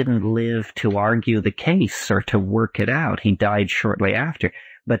mean, he didn't live to argue the case or to work it out. He died shortly after.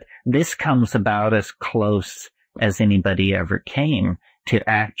 But this comes about as close as anybody ever came to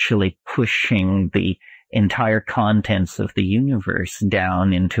actually pushing the entire contents of the universe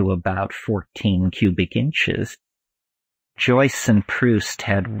down into about 14 cubic inches. Joyce and Proust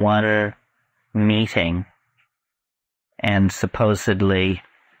had one meeting, and supposedly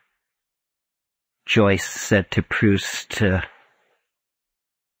Joyce said to Proust,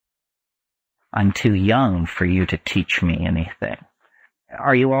 "I'm too young for you to teach me anything."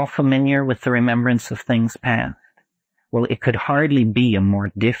 Are you all familiar with the Remembrance of Things Past? Well, it could hardly be a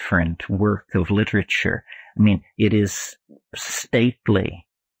more different work of literature. I mean, it is stately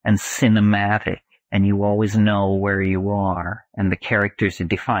and cinematic, and you always know where you are, and the characters are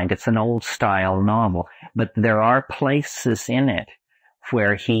defined. It's an old-style novel, but there are places in it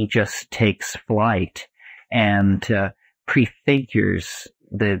where he just takes flight and prefigures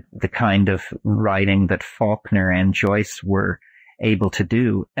the kind of writing that Faulkner and Joyce were able to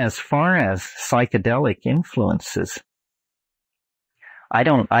do. As far as psychedelic influences, I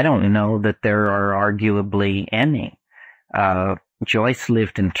don't know that there are arguably any. Joyce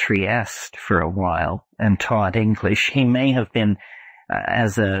lived in Trieste for a while and taught English. He may have been,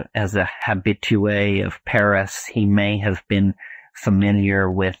 as a habitué of Paris, he may have been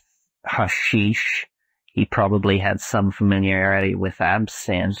familiar with hashish. He probably had some familiarity with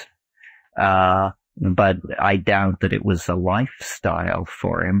absinthe, but I doubt that it was a lifestyle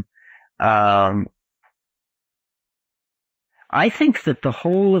for him. I think that the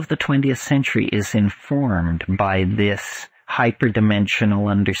whole of the 20th century is informed by this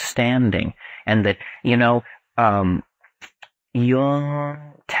hyperdimensional understanding, and that, you know,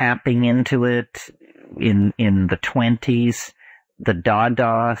 Jung tapping into it in the 20s, the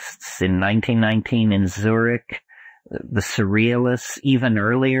Dadaists in 1919 in Zurich, the Surrealists, even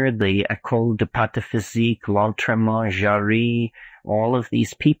earlier, the École de Pataphysique, L'Autrement, Jarry, all of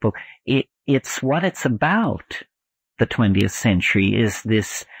these people. It's what it's about, the 20th century, is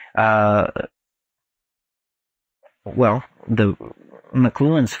this, the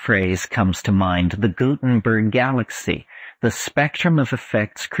McLuhan's phrase comes to mind, the Gutenberg galaxy, the spectrum of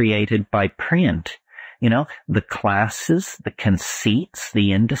effects created by print. You know, the classes, the conceits,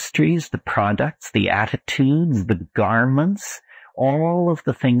 the industries, the products, the attitudes, the garments, all of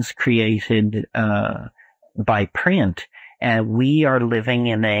the things created by print. And we are living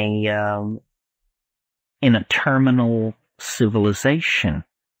in a terminal civilization.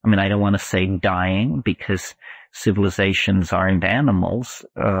 I mean, I don't want to say dying, because civilizations aren't animals,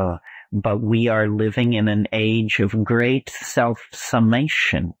 but we are living in an age of great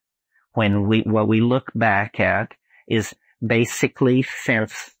self-summation. When what we look back at is basically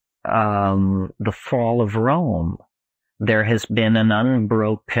since the fall of Rome, there has been an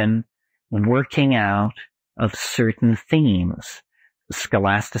unbroken working out of certain themes.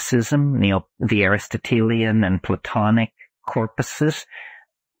 Scholasticism, the Aristotelian and Platonic corpuses.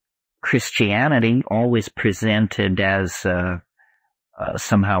 Christianity, always presented as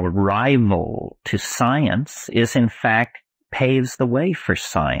somehow a rival to science, is in fact paves the way for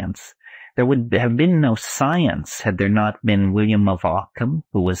science. There would have been no science had there not been William of Ockham,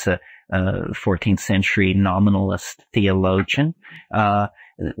 who was a 14th century nominalist theologian.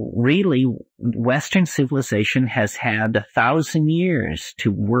 Really, Western civilization has had 1,000 years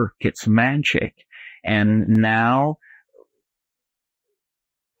to work its magic, and now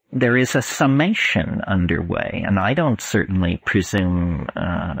there is a summation underway, and I don't certainly presume,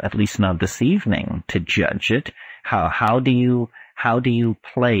 at least not this evening, to judge it. How do you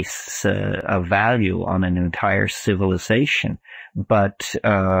place a value on an entire civilization? But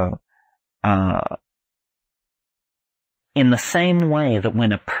in the same way that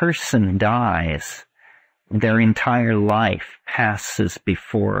when a person dies, their entire life passes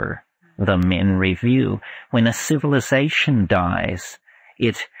before them in review, when a civilization dies,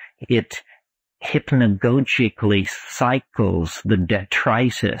 it hypnagogically cycles the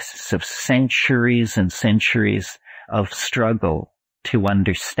detritus of centuries and centuries of struggle to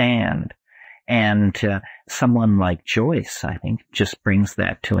understand. And someone like Joyce, I think, just brings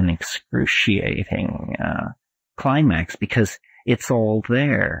that to an excruciating climax, because it's all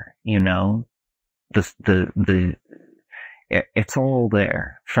there, you know. It's all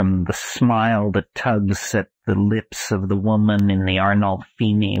there, from the smile that tugs at the lips of the woman in the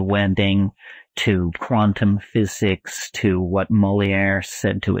Arnolfini wedding, to quantum physics, to what Molière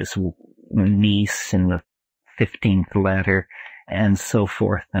said to his niece in the 15th letter, and so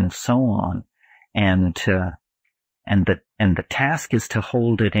forth and so on. And the task is to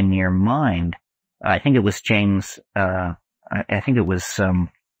hold it in your mind. I think it was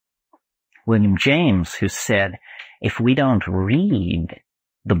William James who said, if we don't read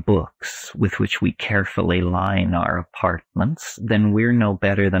the books with which we carefully line our apartments, then we're no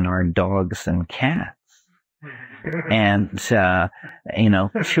better than our dogs and cats. And, too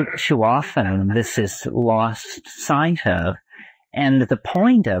often this is lost sight of. And the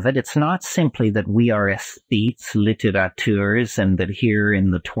point of it, it's not simply that we are aesthetes, littérateurs, and that here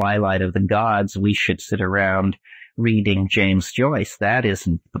in the twilight of the gods we should sit around reading James Joyce. That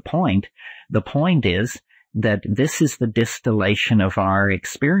isn't the point. The point is that this is the distillation of our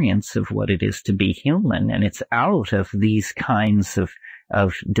experience of what it is to be human, and it's out of these kinds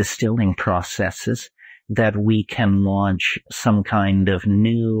of distilling processes that we can launch some kind of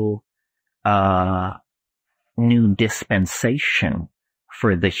new dispensation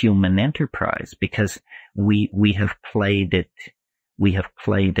for the human enterprise, because we have played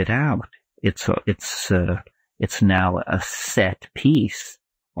it out. It's now a set piece,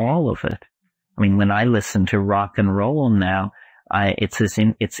 all of it. I mean, when I listen to rock and roll now,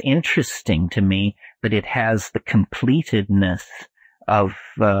 it's interesting to me that it has the completedness of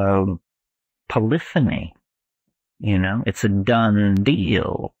polyphony. You know, it's a done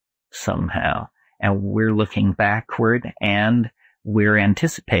deal somehow. And we're looking backward and we're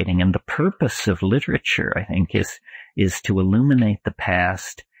anticipating. And the purpose of literature, I think, is to illuminate the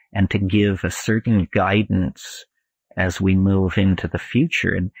past and to give a certain guidance as we move into the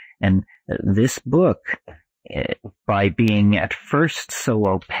future. And this book, by being at first so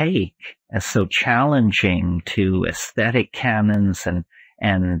opaque, so challenging to aesthetic canons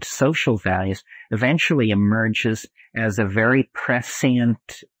and social values, eventually emerges as a very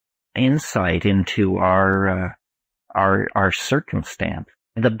prescient insight into our circumstance.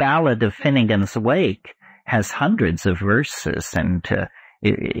 The Ballad of Finnegan's Wake has hundreds of verses, and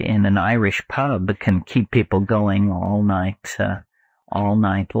in an Irish pub can keep people going all night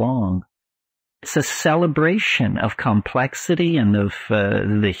long. It's a celebration of complexity and of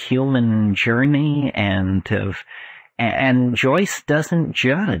the human journey, and Joyce doesn't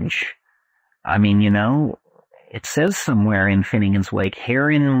judge. I mean, it says somewhere in Finnegan's Wake, here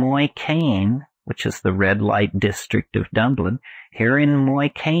in Moycane, which is the red light district of Dublin, here in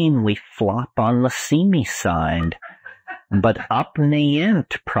Moycane we flop on the seamy side. But up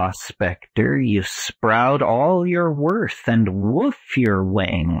nient, prospector, you sprout all your worth and woof your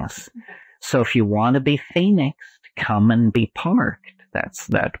wings. So if you want to be phoenixed, come and be parked. That's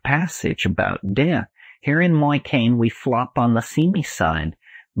that passage about death. Here in Moycane we flop on the seamy side.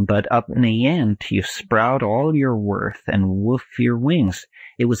 But up nient, you sprout all your worth and woof your wings.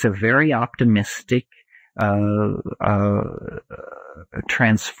 It was a very optimistic,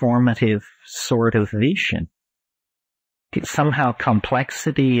 transformative sort of vision. Somehow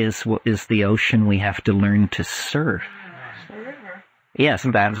complexity is the ocean we have to learn to surf. The river. Yes,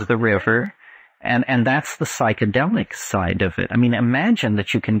 that's the river. And that's the psychedelic side of it. I mean, imagine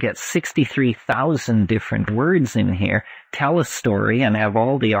that you can get 63,000 different words in here, tell a story, and have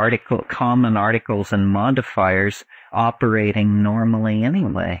all the common articles and modifiers operating normally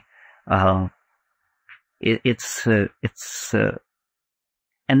anyway. And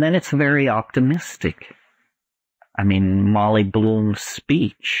then it's very optimistic. I mean, Molly Bloom's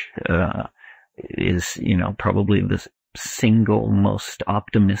speech is, probably the single most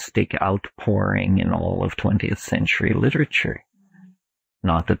optimistic outpouring in all of 20th century literature.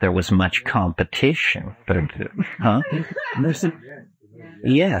 Not that there was much competition, but,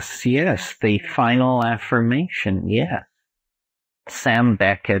 Yes, the final affirmation, yes. Sam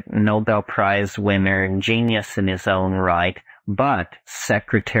Beckett, Nobel Prize winner, genius in his own right, but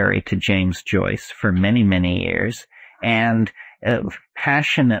secretary to James Joyce for many, many years, and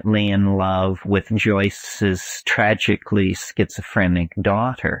passionately in love with Joyce's tragically schizophrenic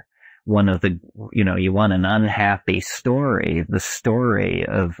daughter. One of the, you want an unhappy story, the story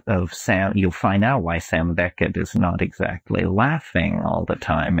of Sam. You'll find out why Sam Beckett is not exactly laughing all the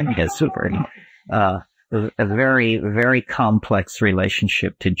time in his story. A very, very complex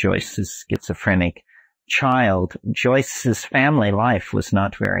relationship to Joyce's schizophrenic child. Joyce's family life was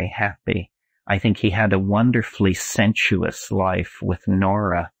not very happy. I think he had a wonderfully sensuous life with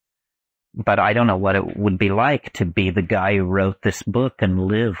Nora, but I don't know what it would be like to be the guy who wrote this book and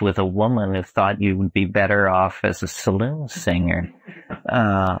live with a woman who thought you would be better off as a saloon singer.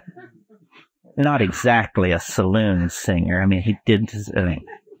 Not exactly a saloon singer. I mean, he did,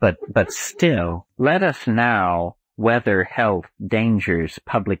 but still. Let us now, weather, health, dangers,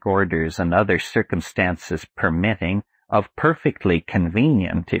 public orders, and other circumstances permitting, of perfectly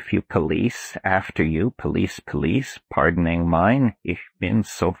convenient, if you police, after you, police, pardoning mine, ich bin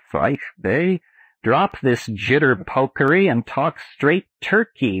so fleischbay, drop this jitter-pokery and talk straight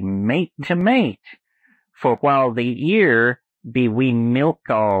turkey, mate to mate. For while the ear, be we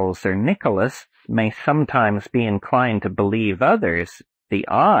milk-alls or Nicholas, may sometimes be inclined to believe others, the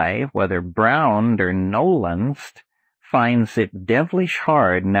eye, whether browned or nolanced, finds it devilish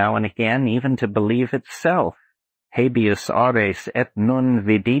hard now and again even to believe itself. Habeas aures et nun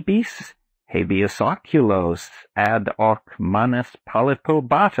vidibis, habeas oculos, ad hoc manus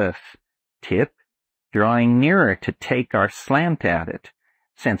polypobatus. Tip, drawing nearer to take our slant at it,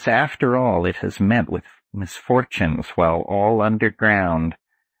 since after all it has met with misfortunes while all underground.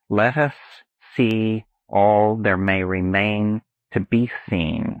 Let us see all there may remain to be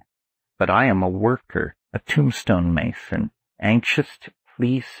seen. But I am a worker, a tombstone mason, anxious to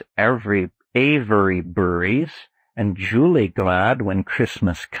please Avery Buries, and duly glad when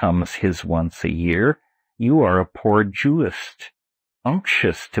Christmas comes his once a year. You are a poor Jewist,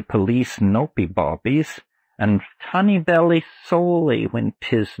 unctuous to police nopey bobbies, and tunny belly solely when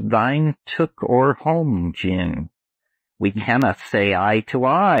 'tis thine took or home gin. We cannot say eye to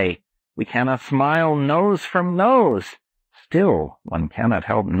eye, we cannot smile nose from nose. Still, one cannot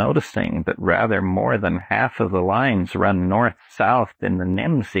help noticing that rather more than half of the lines run north-south in the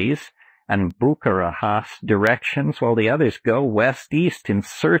Nemses, and Bucharest directions, while the others go west-east in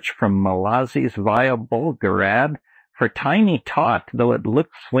search from Malazi's via Bulgarad. For tiny tot, though it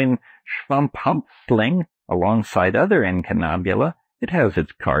looks when Schwamp-Humpsling, alongside other incunabula, it has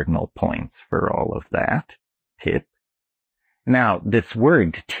its cardinal points for all of that. Tip. Now, this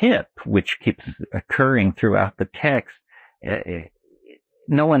word tip, which keeps occurring throughout the text,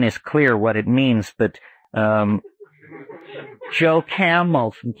 no one is clear what it means, but Joe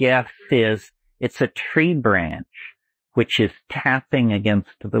Campbell's guess is it's a tree branch. which is tapping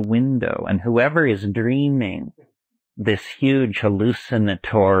against the window. And whoever is dreaming this huge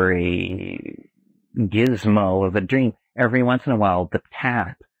hallucinatory gizmo of a dream, every once in a while the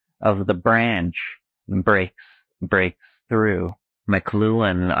tap of the branch breaks through.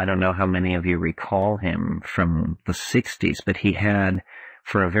 McLuhan, I don't know how many of you recall him from the 60s, but he had,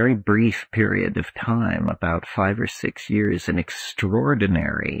 for a very brief period of time, about 5 or 6 years, an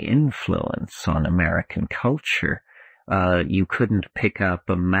extraordinary influence on American culture. You couldn't pick up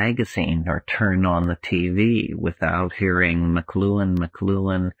a magazine or turn on the TV without hearing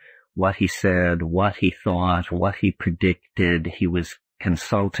McLuhan, what he said, what he thought, what he predicted. He was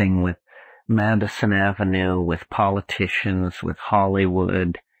consulting with Madison Avenue, with politicians, with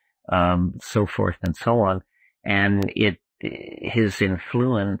Hollywood, so forth and so on. And his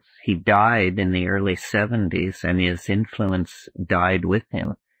influence, he died in the early 70s, and his influence died with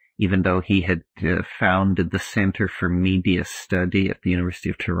him, even though he had founded the Center for Media Study at the University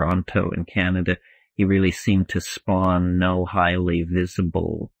of Toronto in Canada. He really seemed to spawn no highly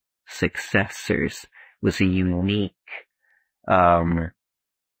visible successors, was a unique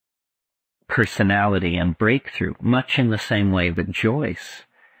personality and breakthrough, much in the same way that Joyce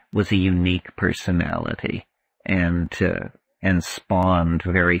was a unique personality and spawned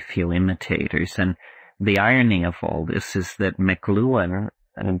very few imitators. And the irony of all this is that McLuhan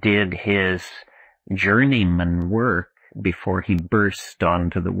did his journeyman work before he burst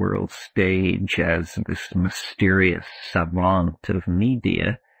onto the world stage as this mysterious savant of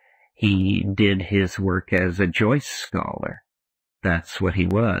media. He did his work as a Joyce scholar. That's what he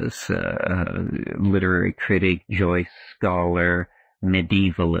was, literary critic, Joyce scholar,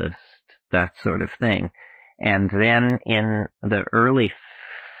 medievalist, that sort of thing. And then in the early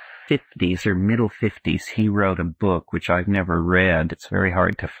 50s or middle 50s, he wrote a book, which I've never read, it's very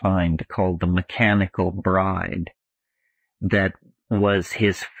hard to find, called The Mechanical Bride, that was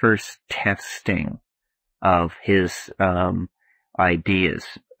his first testing of his ideas.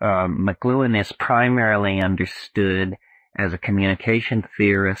 McLuhan is primarily understood as a communication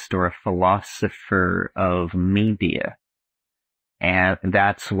theorist or a philosopher of media. And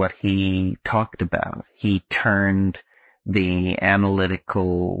that's what he talked about. He turned the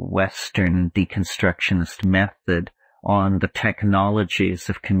analytical Western deconstructionist method on the technologies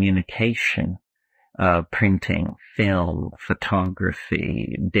of communication, printing, film,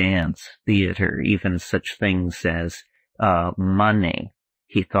 photography, dance, theater, even such things as money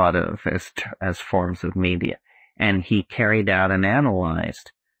he thought of as forms of media. And he carried out and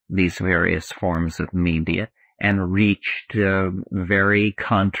analyzed these various forms of media and reached very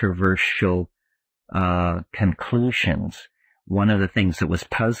controversial conclusions. One of the things that was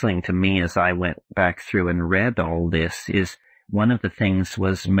puzzling to me as I went back through and read all this is one of the things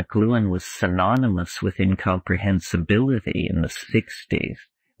was McLuhan was synonymous with incomprehensibility in the 60s.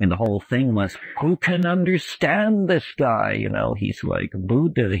 And the whole thing was, who can understand this guy? You know, he's like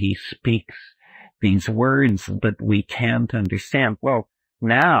Buddha. He speaks these words, but we can't understand. Well,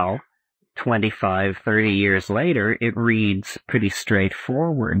 now, 25, 30 years later, it reads pretty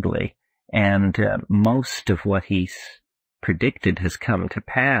straightforwardly. And most of what he's predicted has come to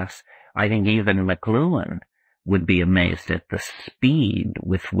pass. I think even McLuhan would be amazed at the speed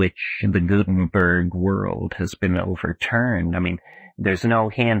with which the Gutenberg world has been overturned. I mean, there's no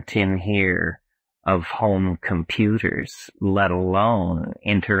hint in here of home computers, let alone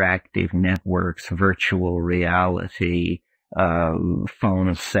interactive networks, virtual reality,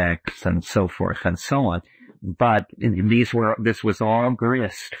 phone sex, and so forth and so on. But this was all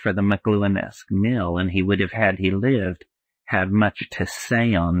grist for the McLuhan-esque mill, and he would have, had he lived, had much to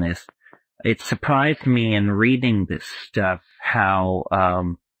say on this. It surprised me in reading this stuff how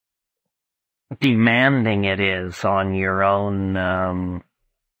demanding it is on your own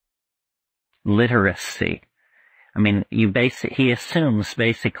literacy. I mean, he assumes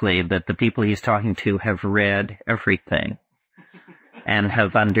basically that the people he's talking to have read everything and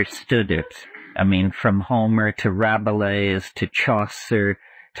have understood it. I mean, from Homer to Rabelais to Chaucer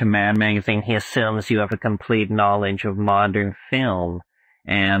to Mad Magazine, he assumes you have a complete knowledge of modern film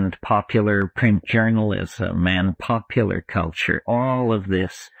and popular print journalism and popular culture. All of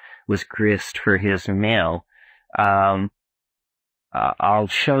this was grist for his mill. I'll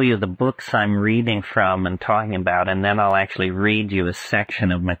show you the books I'm reading from and talking about, and then I'll actually read you a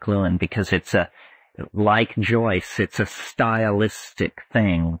section of McLuhan, because it's like Joyce, it's a stylistic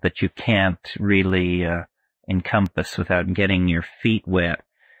thing that you can't really encompass without getting your feet wet.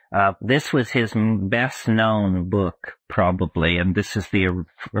 This was his best-known book, probably, and this is the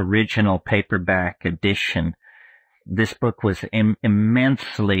original paperback edition. This book was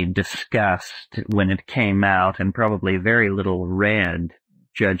immensely discussed when it came out and probably very little read,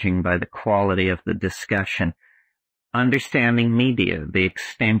 judging by the quality of the discussion. Understanding Media, the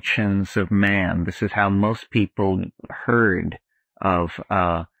Extensions of Man. This is how most people heard of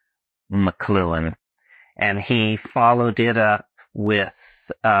McLuhan. And he followed it up with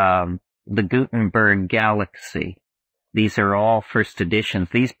the Gutenberg Galaxy. These are all first editions.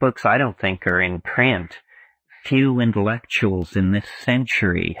 These books I don't think are in print. Few intellectuals in this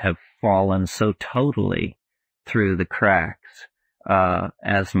century have fallen so totally through the cracks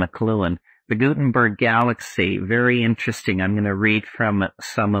as McLuhan. The Gutenberg Galaxy, very interesting. I'm going to read from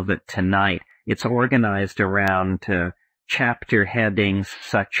some of it tonight. It's organized around chapter headings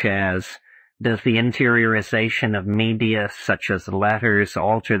such as, does the interiorization of media, such as letters,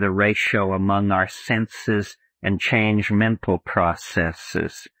 alter the ratio among our senses and change mental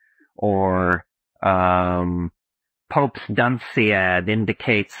processes? Or Pope's Dunciad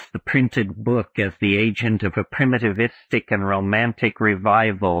indicates the printed book as the agent of a primitivistic and romantic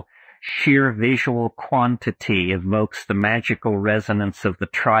revival. Sheer visual quantity evokes the magical resonance of the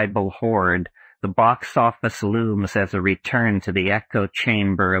tribal horde. The box office looms as a return to the echo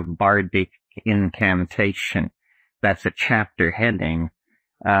chamber of bardic incantation. That's a chapter heading.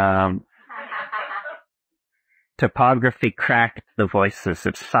 Topography cracked the voices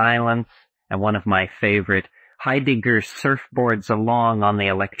of silence, and one of my favorite, Heidegger surfboards along on the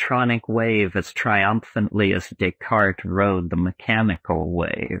electronic wave as triumphantly as Descartes rode the mechanical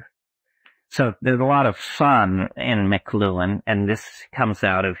wave. So there's a lot of fun in McLuhan, and this comes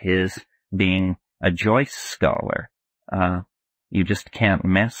out of his being a Joyce scholar. You just can't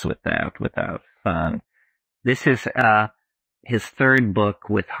mess with that without fun. This is his third book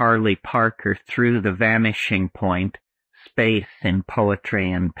with Harley Parker, Through the Vanishing Point, Space in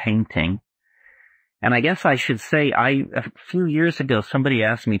Poetry and Painting. And I guess I should say, a few years ago, somebody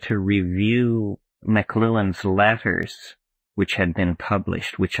asked me to review McLuhan's letters, which had been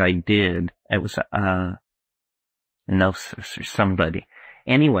published, which I did. It was, somebody.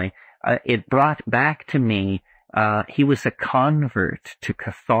 Anyway, it brought back to me, he was a convert to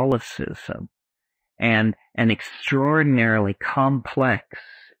Catholicism, and an extraordinarily complex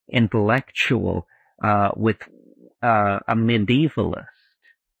intellectual, with a medievalist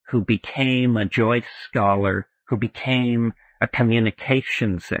who became a Joyce scholar, who became a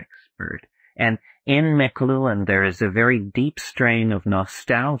communications expert. And in McLuhan, there is a very deep strain of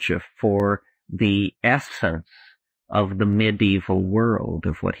nostalgia for the essence of the medieval world,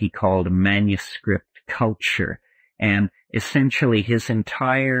 of what he called manuscript culture. And essentially his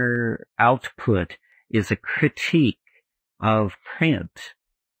entire output is a critique of print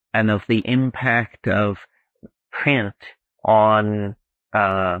and of the impact of print on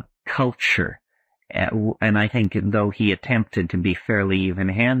culture. And I think though he attempted to be fairly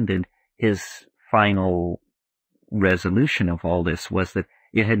even-handed, his final resolution of all this was that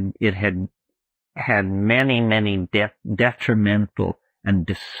it had many detrimental and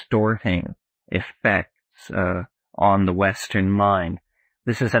distorting effects on the Western mind.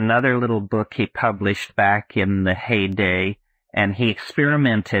 This is another little book he published back in the heyday, and he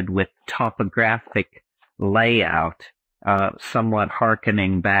experimented with topographic layout, somewhat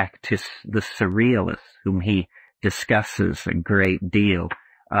hearkening back to the Surrealists, whom he discusses a great deal.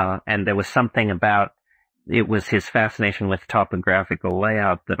 And there was something about, it was his fascination with topographical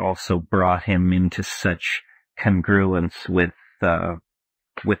layout that also brought him into such congruence with the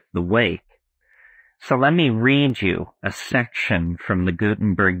wake. So let me read you a section from the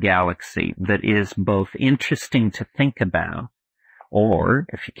Gutenberg Galaxy that is both interesting to think about, or,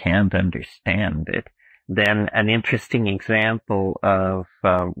 if you can't understand it, then an interesting example of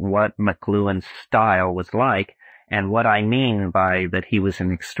what McLuhan's style was like, and what I mean by that he was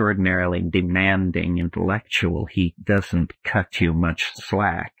an extraordinarily demanding intellectual. He doesn't cut you much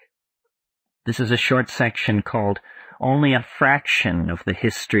slack. This is a short section called Only a Fraction of the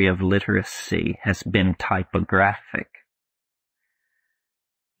History of Literacy Has Been Typographic.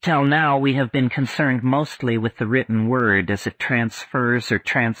 Till now, we have been concerned mostly with the written word as it transfers or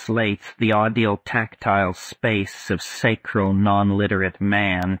translates the audio-tactile space of sacral non-literate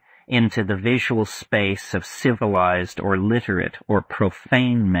man into the visual space of civilized or literate or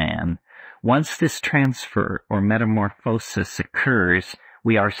profane man. Once this transfer or metamorphosis occurs,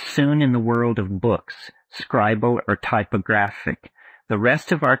 we are soon in the world of books, scribal or typographic. The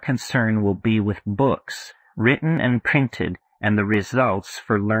rest of our concern will be with books, written and printed, and the results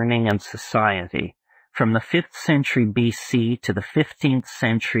for learning and society. From the 5th century BC to the 15th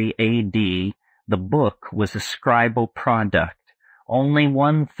century AD, the book was a scribal product. Only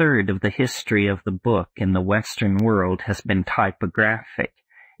 1/3 of the history of the book in the Western world has been typographic.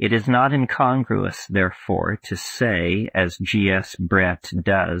 It is not incongruous, therefore, to say, as G.S. Brett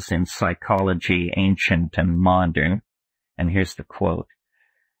does in Psychology, Ancient and Modern, and here's the quote,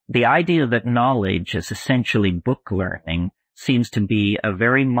 "The idea that knowledge is essentially book learning seems to be a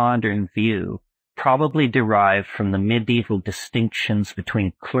very modern view, probably derived from the medieval distinctions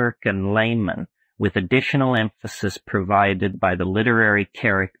between clerk and layman, with additional emphasis provided by the literary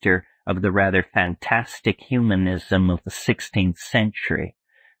character of the rather fantastic humanism of the 16th century.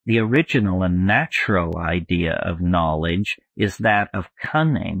 The original and natural idea of knowledge is that of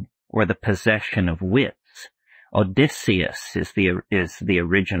cunning or the possession of wits. Odysseus is the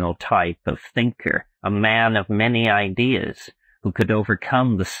original type of thinker, a man of many ideas, who could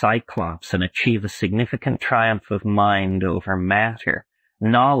overcome the Cyclops and achieve a significant triumph of mind over matter.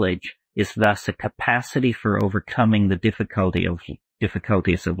 Knowledge is thus a capacity for overcoming the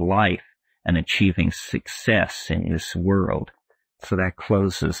difficulties of life and achieving success in this world." So that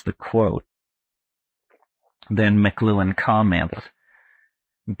closes the quote. Then McLuhan comments,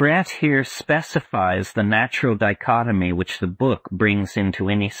 "Brett here specifies the natural dichotomy which the book brings into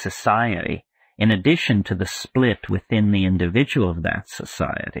any society, in addition to the split within the individual of that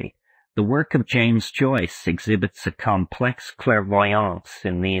society. The work of James Joyce exhibits a complex clairvoyance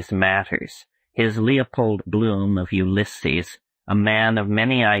in these matters. His Leopold Bloom of Ulysses, a man of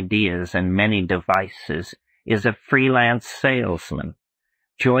many ideas and many devices, is a freelance salesman.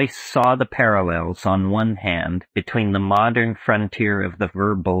 Joyce saw the parallels, on one hand, between the modern frontier of the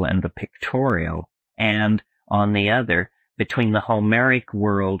verbal and the pictorial, and, on the other, between the Homeric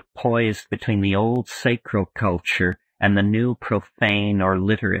world poised between the old sacral culture and the new profane or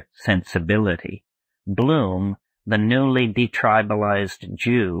literate sensibility. Bloom, the newly detribalized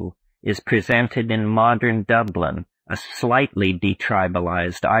Jew, is presented in modern Dublin, a slightly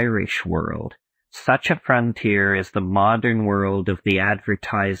detribalized Irish world. Such a frontier is the modern world of the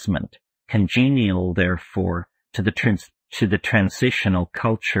advertisement, congenial, therefore, to the transitional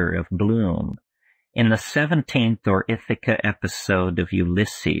culture of Bloom. In the 17th or Ithaca episode of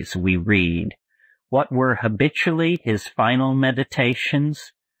Ulysses, we read, what were habitually his final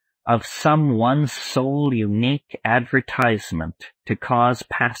meditations? Of some one sole unique advertisement to cause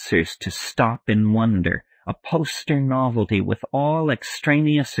passers to stop in wonder, a poster novelty with all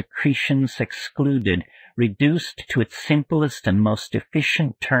extraneous accretions excluded, reduced to its simplest and most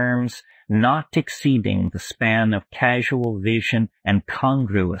efficient terms, not exceeding the span of casual vision and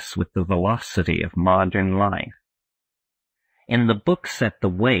congruous with the velocity of modern life. In the books at the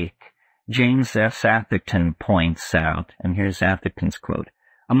Wake, James S. Atherton points out, and here's Atherton's quote,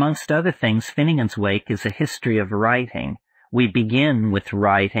 amongst other things, Finnegan's Wake is a history of writing. We begin with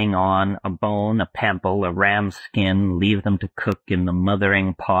writing on a bone, a pebble, a ram's skin, leave them to cook in the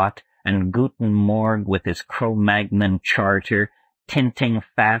mothering pot, and Guten Morg with his Cro-Magnon charter, tinting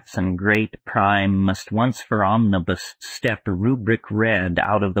fats and great prime, must once for omnibus step rubric red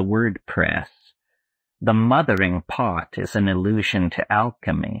out of the word press. The mothering pot is an allusion to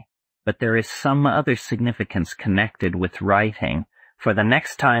alchemy, but there is some other significance connected with writing, for the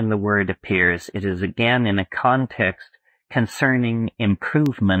next time the word appears, it is again in a context concerning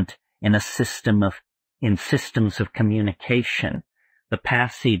improvement in systems of communication. The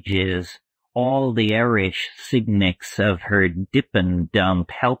passage is, all the Irish cynics of her Dippendump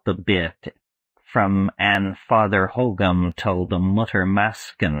help a bit, from an Father Hogum told the Mutter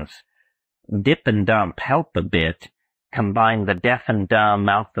Maskins. Dippendump help a bit combine the deaf and dumb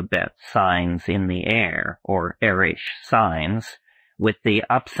alphabet signs in the air, or Irish signs, with the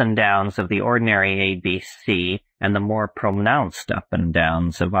ups and downs of the ordinary ABC and the more pronounced up and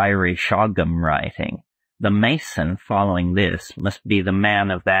downs of Irish Ogham writing. The Mason, following this, must be the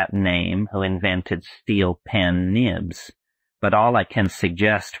man of that name who invented steel pen nibs. But all I can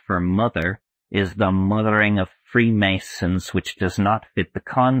suggest for mother is the mothering of Freemasons, which does not fit the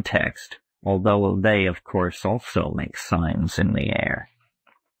context, although they, of course, also make signs in the air.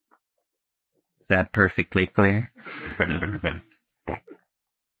 Is that perfectly clear?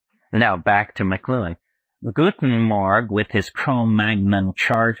 Now back to McLuhan. Guten Morg, with his Cro-Magnon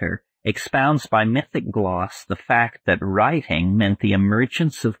charter, expounds by mythic gloss the fact that writing meant the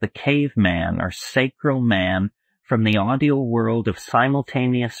emergence of the caveman or sacral man from the audio world of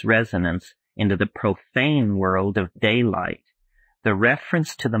simultaneous resonance into the profane world of daylight. The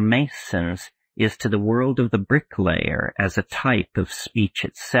reference to the Masons is to the world of the bricklayer as a type of speech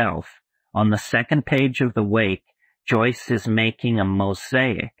itself. On the second page of the Wake, Joyce is making a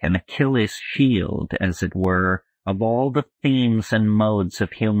mosaic, an Achilles' shield, as it were, of all the themes and modes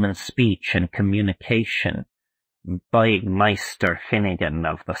of human speech and communication. big Meister Finnegan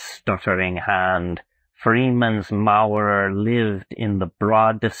of the stuttering hand, Freeman's Maurer lived in the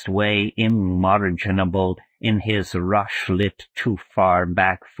broadest way imaginable in his rush-lit too far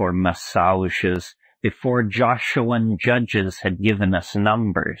back for massages, before Joshuan judges had given us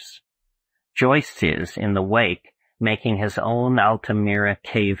numbers. Joyce is, in the wake, making his own Altamira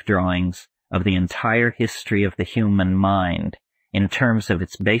cave drawings of the entire history of the human mind, in terms of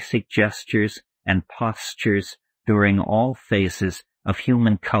its basic gestures and postures during all phases of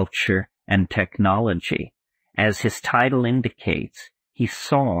human culture and technology. As his title indicates, he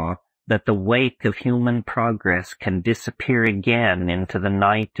saw that the wake of human progress can disappear again into the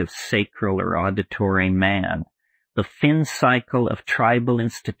night of sacral or auditory man. The Finn cycle of tribal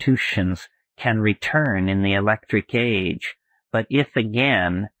institutions can return in the electric age, but if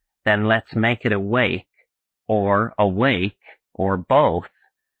again, then let's make it awake, or both.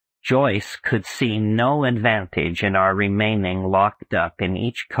 Joyce could see no advantage in our remaining locked up in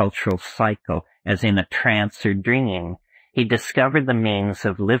each cultural cycle as in a trance or dream. He discovered the means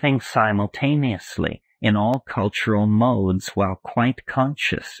of living simultaneously in all cultural modes while quite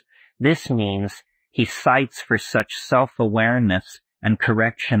conscious. This means he cites for such self-awareness and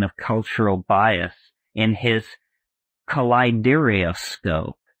correction of cultural bias in his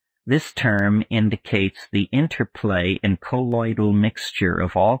kaleidoscope. This term indicates the interplay and colloidal mixture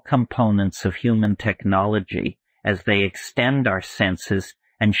of all components of human technology as they extend our senses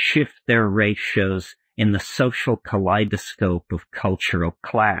and shift their ratios in the social kaleidoscope of cultural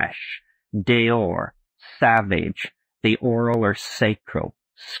clash. Deor, savage, the oral or sacral,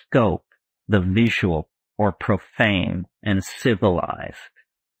 scope, the visual or profane and civilized.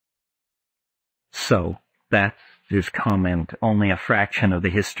 So, that's his comment. Only a fraction of the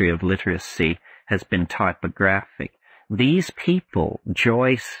history of literacy has been typographic. These people,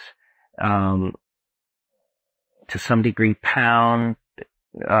 Joyce, to some degree Pound,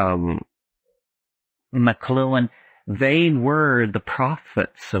 McLuhan, they were the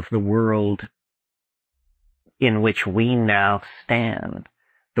prophets of the world in which we now stand,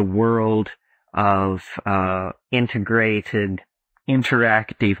 the world of integrated,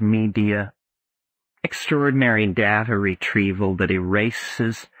 interactive media, extraordinary data retrieval that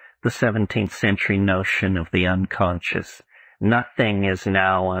erases the 17th century notion of the unconscious. Nothing is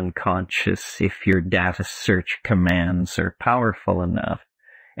now unconscious if your data search commands are powerful enough.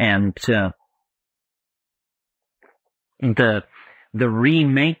 And the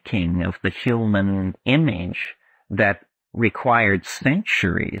remaking of the human image that required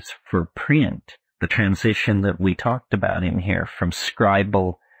centuries for print, the transition that we talked about in here from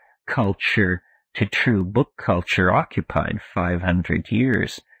scribal culture to true book culture occupied 500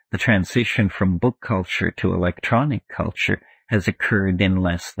 years. The transition from book culture to electronic culture has occurred in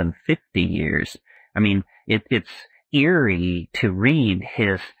less than 50 years. I mean, it's eerie to read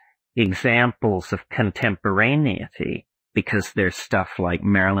his examples of contemporaneity, because there's stuff like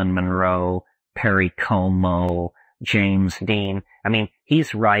Marilyn Monroe, Perry Como, James Dean. I mean,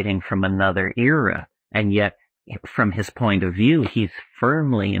 he's writing from another era, and yet from his point of view, he's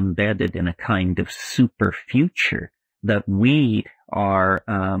firmly embedded in a kind of super future that we are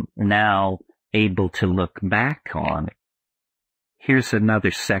now able to look back on. Here's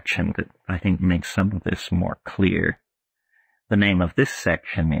another section that I think makes some of this more clear. The name of this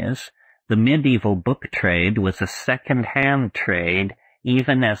section is, "The medieval book trade was a second-hand trade,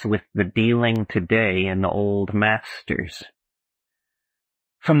 even as with the dealing today in old masters."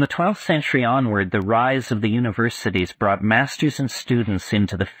 From the 12th century onward, the rise of the universities brought masters and students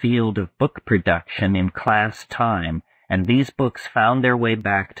into the field of book production in class time, and these books found their way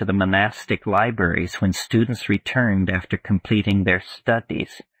back to the monastic libraries when students returned after completing their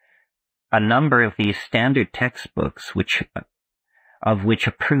studies. A number of these standard textbooks, of which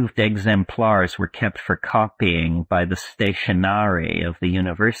approved exemplars were kept for copying by the stationari of the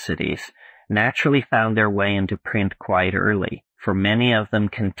universities, naturally found their way into print quite early, for many of them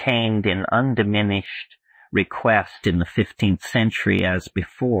contained in undiminished request in the 15th century as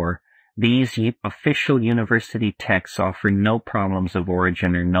before. These official university texts offer no problems of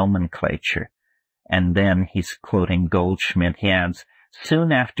origin or nomenclature. And then he's quoting Goldschmidt. He adds,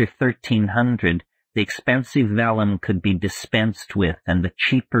 "Soon after 1300, the expensive vellum could be dispensed with, and the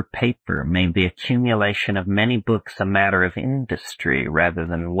cheaper paper made the accumulation of many books a matter of industry rather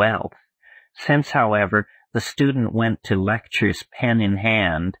than wealth. Since, however, the student went to lectures pen in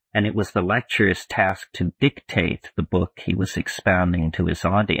hand, and it was the lecturer's task to dictate the book he was expounding to his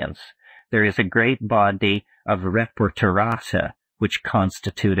audience, there is a great body of repertorata which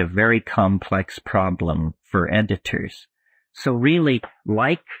constitute a very complex problem for editors." So really,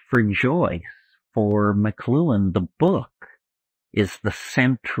 like for Joyce, for McLuhan, the book is the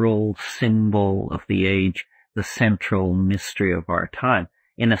central symbol of the age, the central mystery of our time.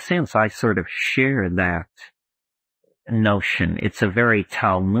 In a sense, I sort of share that notion. It's a very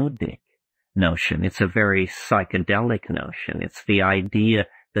Talmudic notion. It's a very psychedelic notion. It's the idea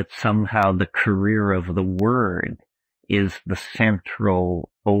that somehow the career of the word is the central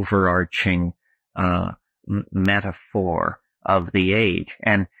overarching metaphor of the age.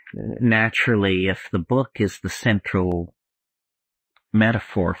 And naturally, if the book is the central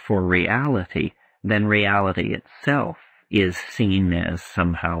metaphor for reality, then reality itself is seen as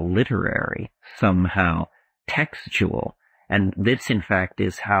somehow literary, somehow textual. And this, in fact,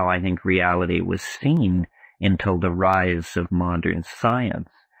 is how I think reality was seen until the rise of modern science.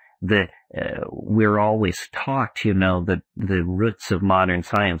 We're always taught, that the roots of modern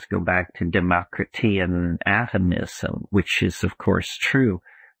science go back to Democritean atomism, which is, of course, true.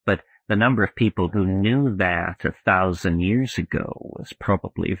 But the number of people who knew that 1,000 years ago was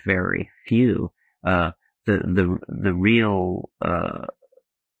probably very few. The real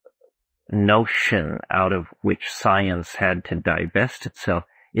notion out of which science had to divest itself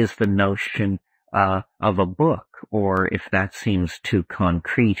is the notion of a book, or if that seems too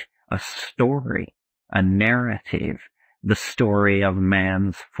concrete, a story, a narrative, the story of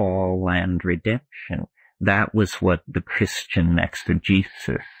man's fall and redemption. That was what the Christian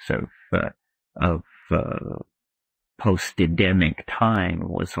exegesis of post-Edenic time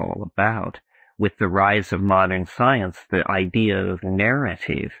was all about. With the rise of modern science, the idea of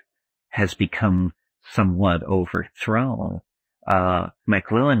narrative has become somewhat overthrown.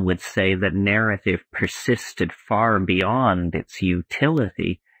 McLuhan would say that narrative persisted far beyond its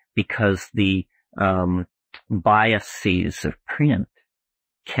utility because the biases of print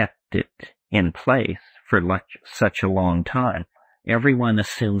kept it in place for such a long time. Everyone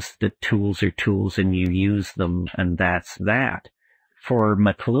assumes that tools are tools and you use them, and that's that. For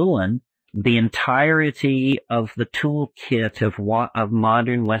McLuhan, the entirety of the toolkit of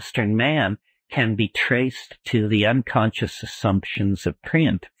modern Western man can be traced to the unconscious assumptions of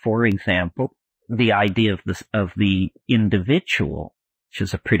print. For example, the idea of the individual, which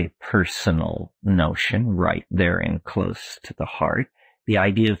is a pretty personal notion right there and close to the heart. The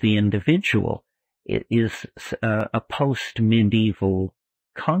idea of the individual is a post-medieval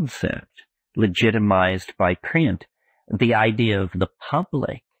concept legitimized by print. The idea of the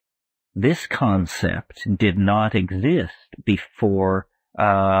public, this concept did not exist before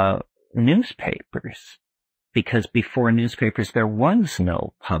newspapers, because before newspapers there was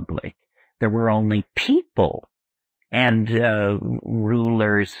no public. There were only people, and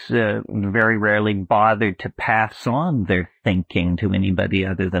rulers very rarely bothered to pass on their thinking to anybody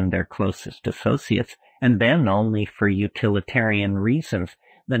other than their closest associates, and then only for utilitarian reasons.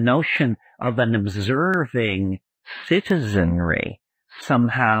 The notion of an observing citizenry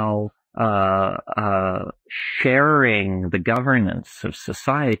somehow sharing the governance of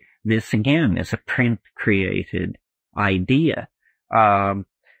society, this again is a print-created idea. The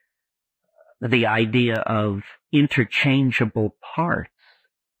idea of interchangeable parts,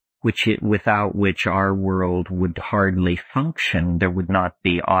 without which our world would hardly function. There would not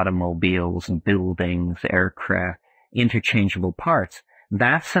be automobiles, buildings, aircraft, interchangeable parts.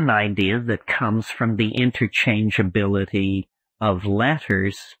 That's an idea that comes from the interchangeability of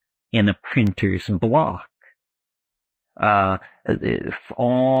letters in a printer's block. All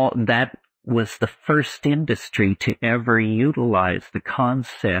that was the first industry to ever utilize the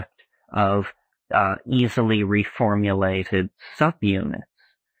concept of easily reformulated subunits.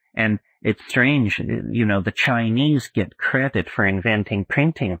 And it's strange, the Chinese get credit for inventing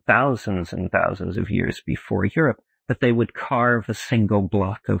printing thousands and thousands of years before Europe, but they would carve a single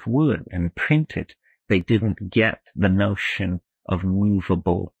block of wood and print it. They didn't get the notion of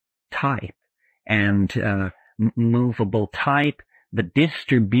movable type. And movable type, the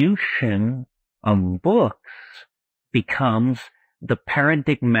distribution of books becomes the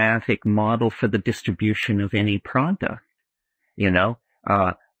paradigmatic model for the distribution of any product.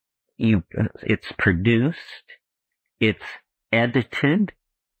 It's produced, it's edited,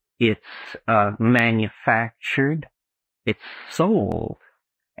 it's manufactured, it's sold,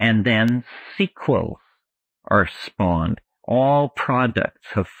 and then sequels are spawned. All products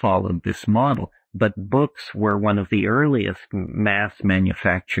have followed this model, but books were one of the earliest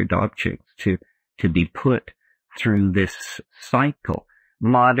mass-manufactured objects to be put through this cycle.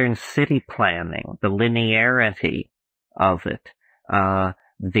 Modern city planning, the linearity of it,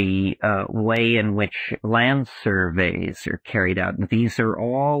 the way in which land surveys are carried out. These are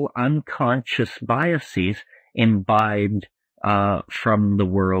all unconscious biases imbibed from the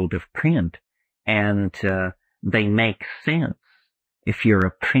world of print. and they make sense if you're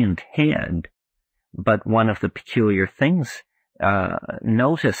a print head. But one of the peculiar things,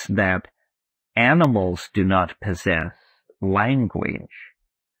 notice that animals do not possess language.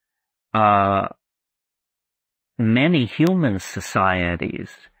 Many human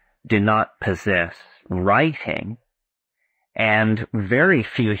societies do not possess writing, and very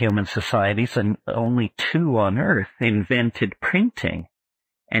few human societies, and only 2 on Earth, invented printing.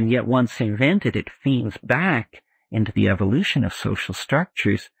 And yet once invented, it feeds back into the evolution of social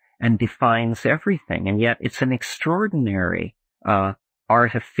structures and defines everything. And yet it's an extraordinary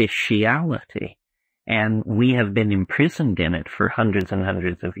artificiality. And we have been imprisoned in it for hundreds and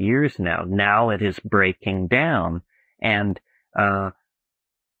hundreds of years now. Now it is breaking down, and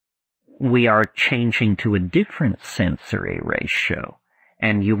we are changing to a different sensory ratio.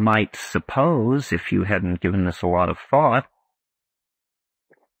 And you might suppose, if you hadn't given this a lot of thought,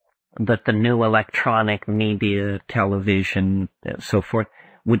 that the new electronic media, television, and so forth,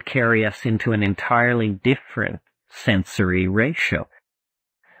 would carry us into an entirely different sensory ratio.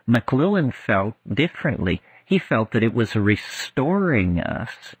 McLuhan felt differently. He felt that it was restoring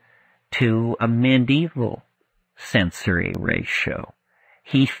us to a medieval sensory ratio.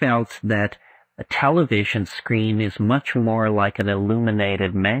 He felt that a television screen is much more like an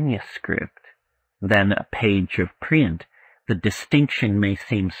illuminated manuscript than a page of print. The distinction may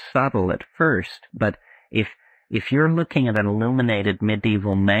seem subtle at first, but if you're looking at an illuminated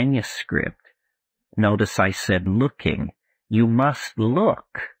medieval manuscript, notice I said looking, you must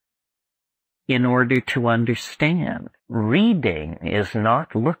look in order to understand. Reading is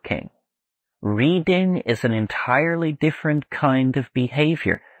not looking. Reading is an entirely different kind of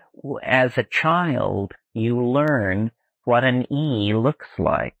behavior. As a child, you learn what an E looks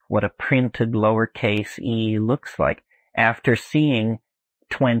like, what a printed lowercase e looks like. After seeing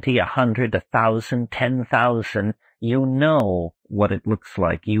 20, 100, 1,000, 10,000, you know what it looks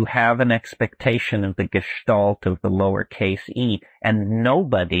like. You have an expectation of the gestalt of the lowercase e, and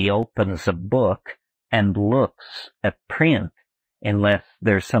nobody opens a book and looks at print unless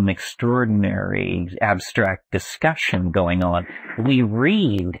there's some extraordinary abstract discussion going on. We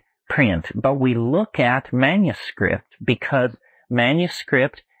read print, but we look at manuscript because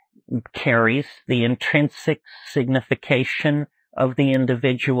manuscript carries the intrinsic signification of the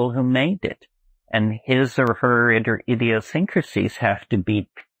individual who made it, and his or her idiosyncrasies have to be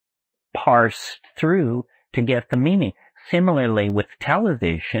parsed through to get the meaning. Similarly with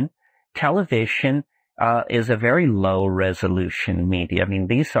television, is a very low resolution media. I mean,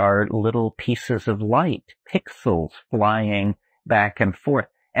 these are little pieces of light, pixels flying back and forth,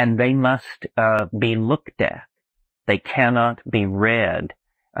 and they must be looked at. They cannot be read.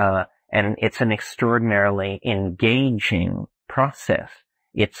 And it's an extraordinarily engaging process.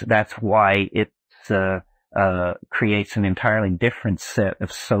 That's why it creates an entirely different set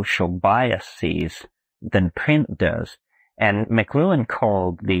of social biases than print does. And McLuhan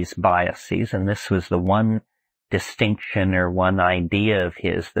called these biases, and this was the one distinction or one idea of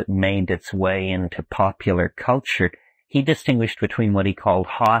his that made its way into popular culture. He distinguished between what he called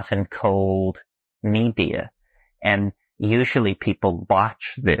hot and cold media. And usually people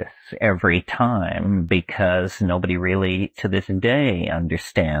botch this every time because nobody really, to this day,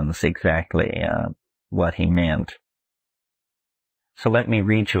 understands exactly what he meant. So let me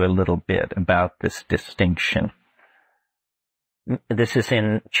read you a little bit about this distinction. This is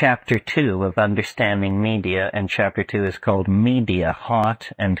in Chapter 2 of Understanding Media, and Chapter 2 is called Media,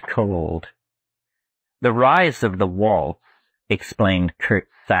 Hot and Cold. The rise of the waltz, explained Kurt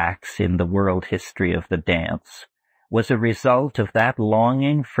Sachs in The World History of the Dance, was a result of that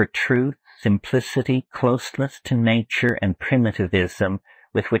longing for truth, simplicity, closeness to nature, and primitivism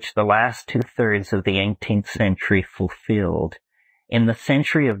with which the last 2/3 of the 18th century fulfilled. In the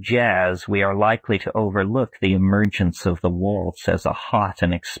century of jazz, we are likely to overlook the emergence of the waltz as a hot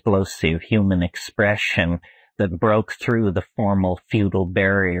and explosive human expression that broke through the formal feudal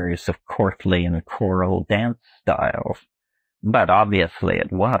barriers of courtly and choral dance styles. But obviously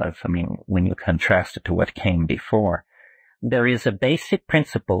it was, when you contrast it to what came before. There is a basic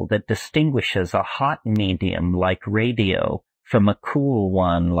principle that distinguishes a hot medium like radio from a cool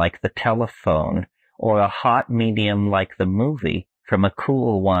one like the telephone, or a hot medium like the movie from a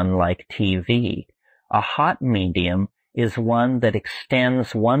cool one like TV. A hot medium is one that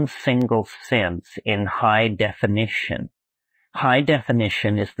extends one single sense in high definition. High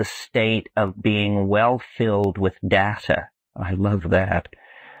definition is the state of being well filled with data. I love that.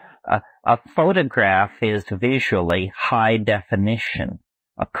 A photograph is visually high definition.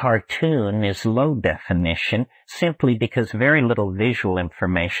 A cartoon is low definition simply because very little visual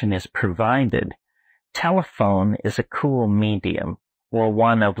information is provided. Telephone is a cool medium, or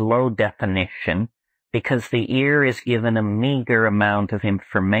one of low definition, because the ear is given a meager amount of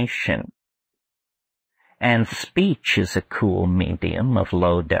information. And speech is a cool medium of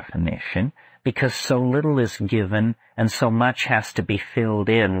low definition, because so little is given and so much has to be filled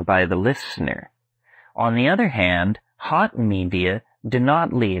in by the listener. On the other hand, hot media do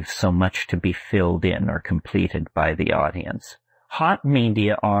not leave so much to be filled in or completed by the audience. Hot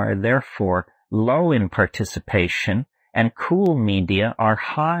media are, therefore, low in participation, and cool media are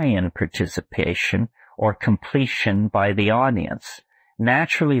high in participation or completion by the audience.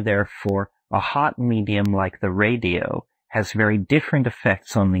 Naturally, therefore, a hot medium like the radio has very different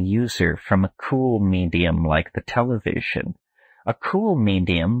effects on the user from a cool medium like the television. A cool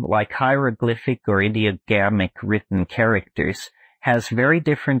medium, like hieroglyphic or ideogrammic written characters, has very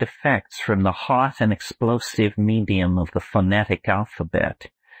different effects from the hot and explosive medium of the phonetic alphabet.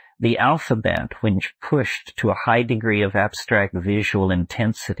 The alphabet, when pushed to a high degree of abstract visual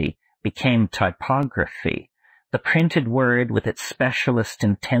intensity, became typography. The printed word, with its specialist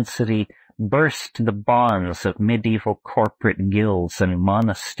intensity, burst the bonds of medieval corporate guilds and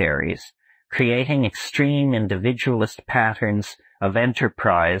monasteries, creating extreme individualist patterns of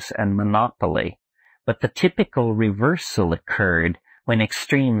enterprise and monopoly. But the typical reversal occurred when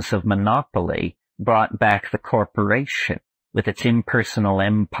extremes of monopoly brought back the corporation, with its impersonal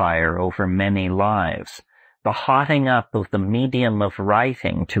empire over many lives. The hotting up of the medium of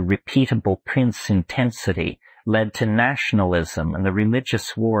writing to repeatable print's intensity led to nationalism and the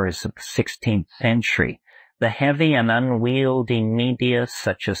religious wars of the 16th century. The heavy and unwieldy media,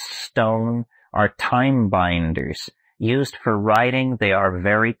 such as stone, are time binders. Used for writing, they are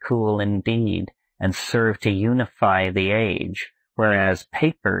very cool indeed, and serve to unify the age, whereas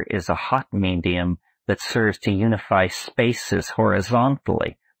paper is a hot medium that serves to unify spaces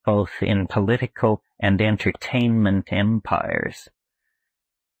horizontally, both in political and entertainment empires.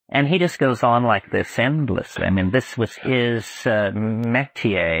 And he just goes on like this endlessly. I mean, this was his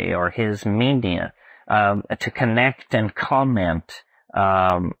métier, or his media, to connect and comment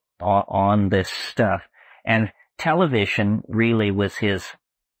on this stuff. And television really was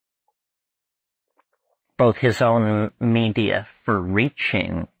both his own media for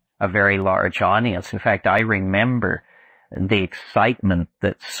reaching a very large audience. In fact, I remember the excitement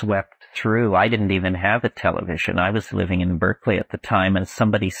that swept through. I didn't even have a television. I was living in Berkeley at the time, and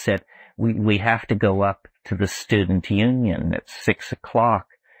somebody said, we have to go up to the student union at 6 o'clock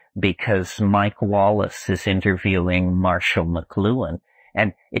because Mike Wallace is interviewing Marshall McLuhan.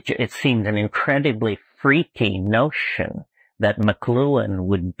 And it seemed an incredibly freaky notion that McLuhan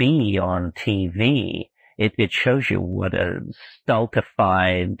would be on TV. It shows you what a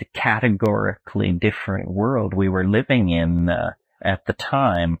stultified, categorically different world we were living in at the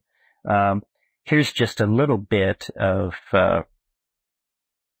time. Here's just a little bit of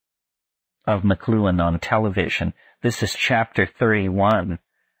McLuhan on television. This is chapter 31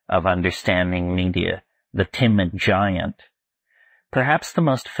 of Understanding Media, The Timid Giant. Perhaps the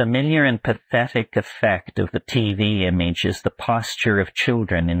most familiar and pathetic effect of the TV image is the posture of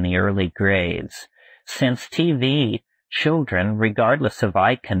children in the early grades. Since TV, children, regardless of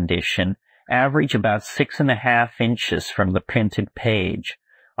eye condition, average about 6.5 inches from the printed page.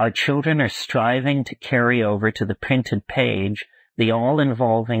 Our children are striving to carry over to the printed page the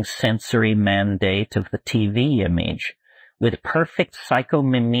all-involving sensory mandate of the TV image. With perfect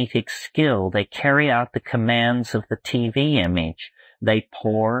psychomimetic skill, they carry out the commands of the TV image. They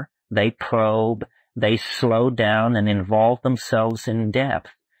pour, they probe, they slow down and involve themselves in depth.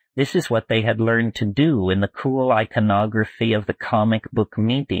 This is what they had learned to do in the cool iconography of the comic book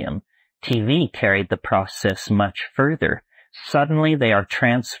medium. TV carried the process much further. Suddenly they are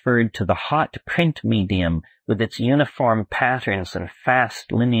transferred to the hot print medium with its uniform patterns and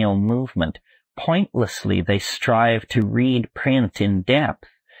fast lineal movement. Pointlessly they strive to read print in depth.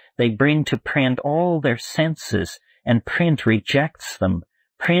 They bring to print all their senses, and print rejects them.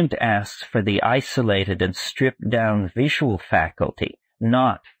 Print asks for the isolated and stripped-down visual faculty,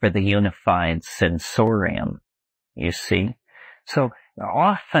 not for the unified sensorium. You see? So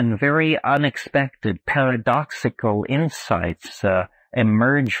often very unexpected, paradoxical insights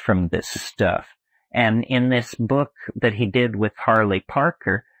emerge from this stuff. And in this book that he did with Harley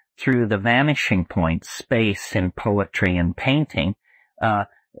Parker, Through the Vanishing Point, Space in Poetry and Painting,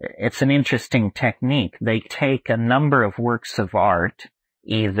 it's an interesting technique. They take a number of works of art,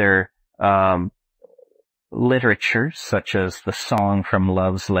 either literature, such as the Song from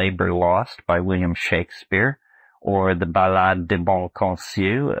Love's Labour Lost by William Shakespeare, or the Ballade de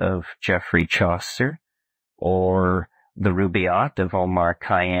Bonconcieux of Geoffrey Chaucer, or the Rubaiyat of Omar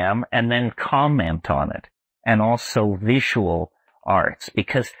Khayyam, and then comment on it, and also visual arts,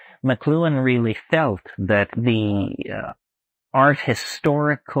 because McLuhan really felt that the art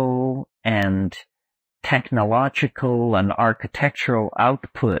historical and technological and architectural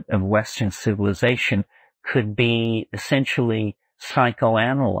output of Western civilization could be essentially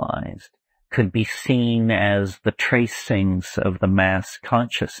psychoanalyzed, could be seen as the tracings of the mass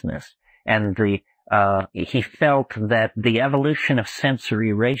consciousness. And he felt that the evolution of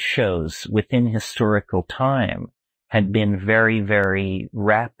sensory ratios within historical time had been very, very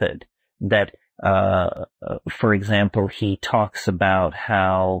rapid. That, for example, he talks about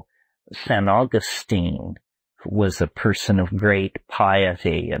how St. Augustine was a person of great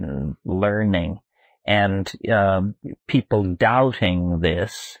piety and learning, and people doubting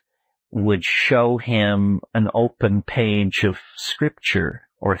this would show him an open page of scripture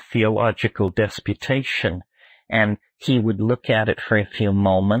or theological disputation, and he would look at it for a few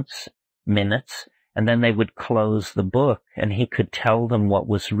minutes, and then they would close the book, and he could tell them what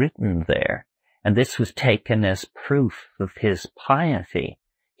was written there. And this was taken as proof of his piety.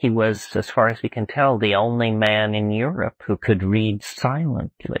 He was, as far as we can tell, the only man in Europe who could read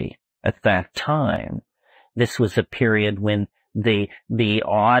silently at that time. This was a period when the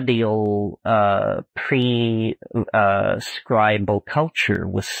audial, pre-scribal culture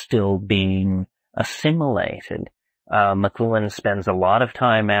was still being assimilated. McLuhan spends a lot of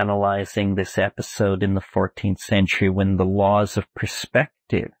time analyzing this episode in the 14th century when the laws of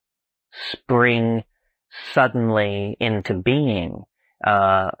perspective spring suddenly into being,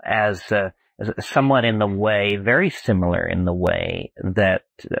 as somewhat in the way, very similar in the way that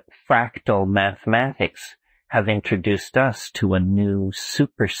fractal mathematics have introduced us to a new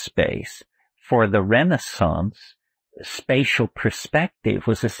superspace. For the Renaissance, spatial perspective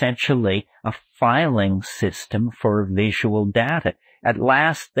was essentially a filing system for visual data. At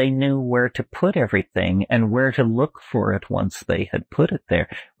last they knew where to put everything and where to look for it once they had put it there,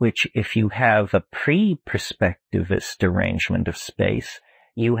 which if you have a pre-perspectivist arrangement of space,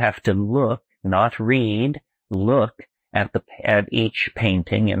 you have to look, not read, look at each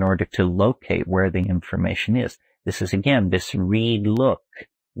painting in order to locate where the information is. This is again this read-look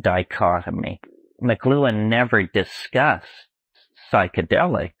dichotomy. McLuhan never discussed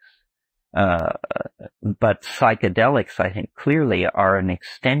psychedelics, but psychedelics, I think, clearly are an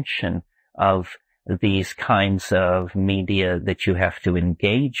extension of these kinds of media that you have to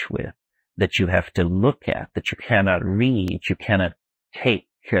engage with, that you have to look at, that you cannot read, you cannot take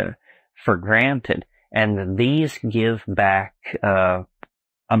for granted. And these give back a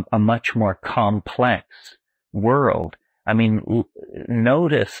much more complex world. I mean,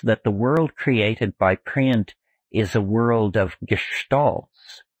 notice that the world created by print is a world of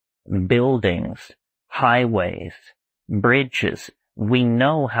gestalts, buildings, highways, bridges. We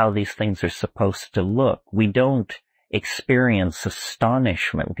know how these things are supposed to look. We don't experience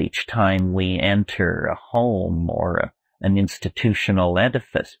astonishment each time we enter a home or an institutional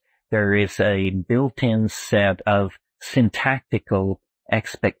edifice. There is a built-in set of syntactical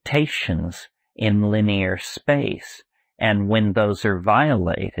expectations in linear space. And when those are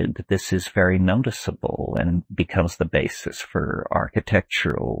violated, this is very noticeable and becomes the basis for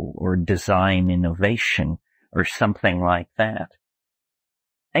architectural or design innovation or something like that.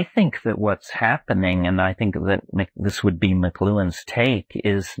 I think that what's happening, and I think that this would be McLuhan's take,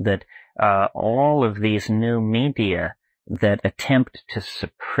 is that all of these new media that attempt to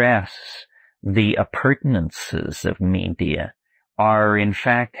suppress the appurtenances of media are in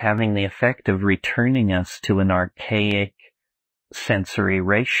fact having the effect of returning us to an archaic sensory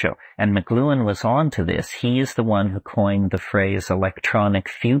ratio. And McLuhan was on to this. He is the one who coined the phrase electronic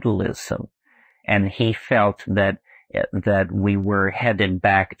feudalism. And he felt that we were headed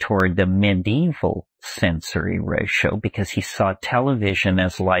back toward the medieval sensory ratio because he saw television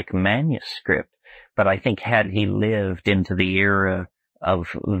as like manuscript. But I think had he lived into the era of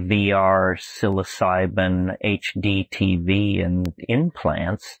VR, psilocybin, HD TV, and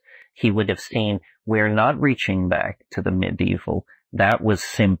implants, he would have seen we're not reaching back to the medieval. That was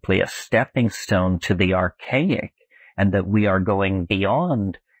simply a stepping stone to the archaic, and that we are going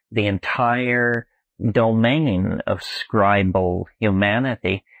beyond the entire domain of scribal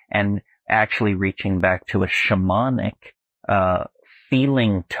humanity and actually reaching back to a shamanic,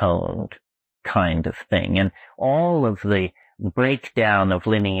 feeling-toned kind of thing. And all of the breakdown of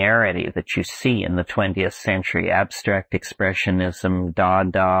linearity that you see in the 20th century, abstract expressionism,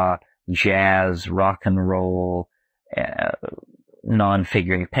 Dada, jazz, rock and roll,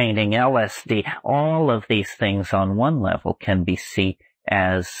 non-figurative painting, LSD, all of these things on one level can be seen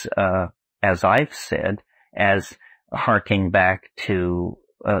as I've said, as harking back to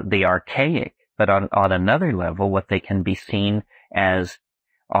the archaic. But on another level, what they can be seen as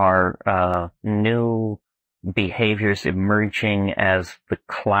are new behaviors emerging as the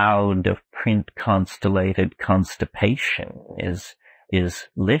cloud of print constellated constipation is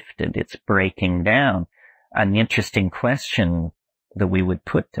lifted. It's breaking down. An interesting question that we would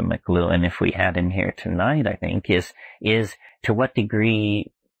put to McLuhan if we had him here tonight, I think, is to what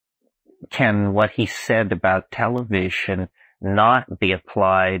degree can what he said about television not be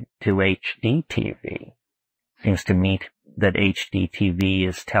applied to HD TV? Seems to me that HD TV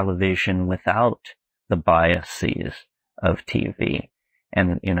is television without the biases of TV.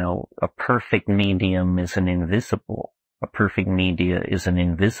 And, a perfect medium is an invisible. A perfect media is an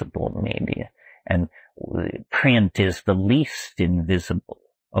invisible media. And print is the least invisible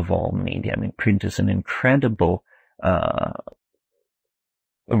of all media. I mean, print is an incredible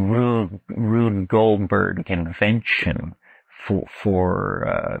Rube Goldberg invention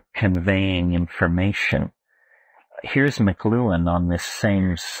for conveying information. Here's McLuhan on this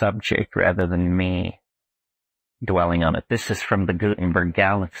same subject rather than me dwelling on it. This is from the Gutenberg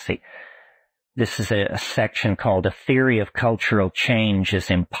Galaxy. This is a section called "A Theory of Cultural Change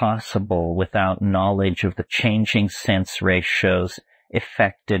is Impossible Without Knowledge of the Changing Sense Ratios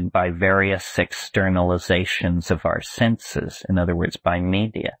Effected by Various Externalizations of Our Senses," in other words, by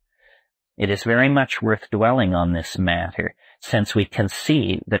media. It is very much worth dwelling on this matter, since we can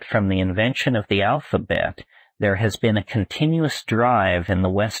see that from the invention of the alphabet, there has been a continuous drive in the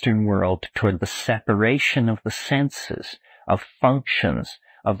Western world toward the separation of the senses, of functions,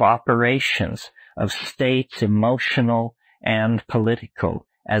 of operations, of states emotional and political,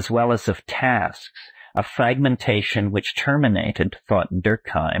 as well as of tasks, a fragmentation which terminated, thought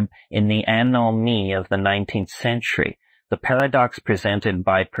Durkheim, in the anomie of the 19th century. The paradox presented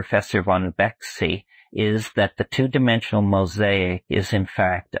by Professor von Bexy is that the two-dimensional mosaic is in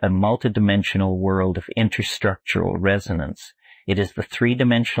fact a multidimensional world of interstructural resonance. It is the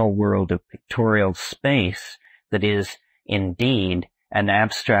three-dimensional world of pictorial space that is, indeed, an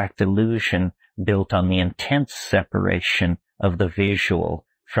abstract illusion built on the intense separation of the visual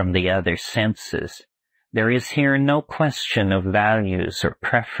from the other senses. There is here no question of values or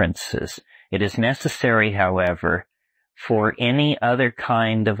preferences. It is necessary, however, for any other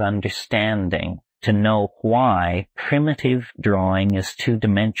kind of understanding to know why primitive drawing is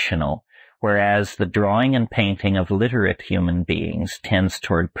two-dimensional, whereas the drawing and painting of literate human beings tends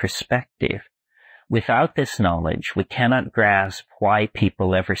toward perspective. Without this knowledge, we cannot grasp why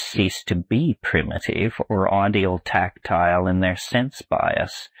people ever cease to be primitive or audio-tactile in their sense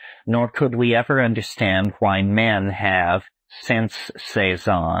bias, nor could we ever understand why men have, since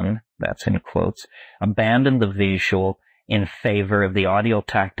Cézanne, that's in quotes, abandoned the visual in favor of the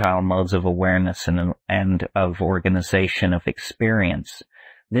audio-tactile modes of awareness and of organization of experience.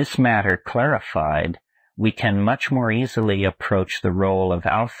 This matter clarified, we can much more easily approach the role of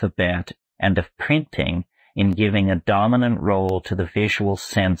alphabet and of printing in giving a dominant role to the visual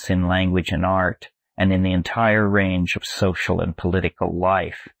sense in language and art, and in the entire range of social and political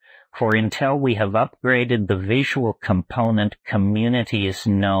life. For until we have upgraded the visual component, communities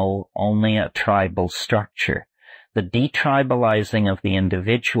know only a tribal structure. The detribalizing of the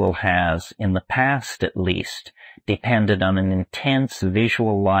individual has, in the past at least, depended on an intense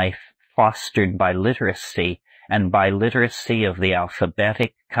visual life fostered by literacy, and by literacy of the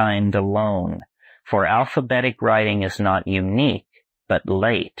alphabetic kind alone. For alphabetic writing is not unique, but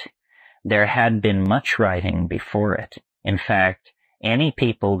late. There had been much writing before it. In fact, any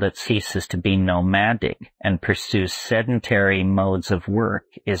people that ceases to be nomadic and pursues sedentary modes of work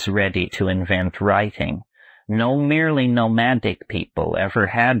is ready to invent writing. No merely nomadic people ever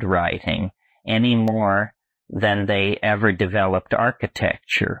had writing any more than they ever developed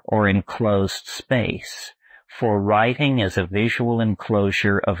architecture or enclosed space. For writing is a visual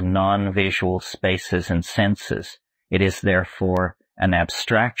enclosure of non-visual spaces and senses. It is therefore an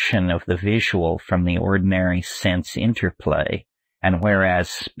abstraction of the visual from the ordinary sense interplay, and whereas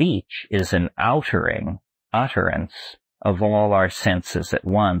speech is an utterance of all our senses at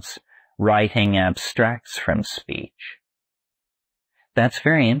once, writing abstracts from speech. That's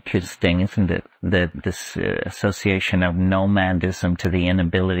very interesting, isn't it? That this association of nomadism to the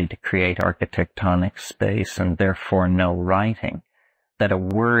inability to create architectonic space and therefore no writing. That a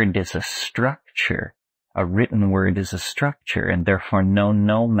word is a structure, a written word is a structure, and therefore no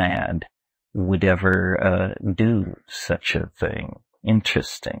nomad would ever do such a thing.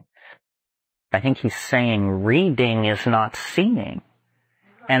 Interesting. I think he's saying reading is not seeing.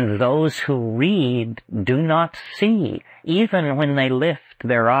 And those who read do not see. Even when they lift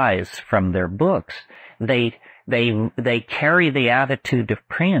their eyes from their books, they carry the attitude of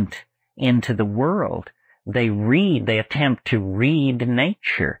print into the world. They attempt to read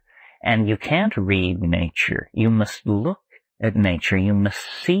nature. And you can't read nature. You must look at nature. You must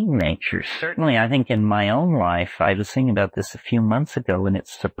see nature. Certainly, I think in my own life, I was thinking about this a few months ago, and it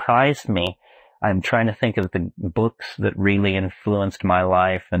surprised me. I'm trying to think of the books that really influenced my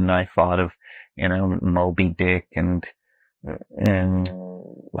life, and I thought of, Moby Dick and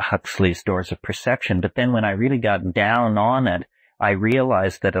Huxley's Doors of Perception. But then when I really got down on it, I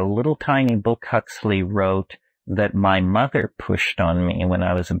realized that a little tiny book Huxley wrote that my mother pushed on me when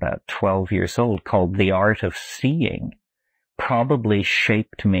I was about 12 years old, called The Art of Seeing, probably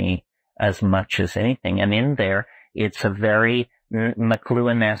shaped me as much as anything. And in there, it's a very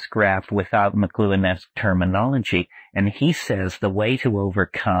McLuhan-esque rap without McLuhan-esque terminology. And he says the way to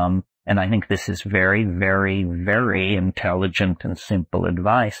overcome, and I think this is very, very, very intelligent and simple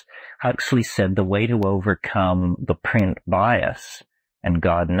advice. Huxley said the way to overcome the print bias, and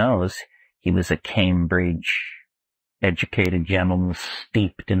God knows he was a Cambridge-educated gentleman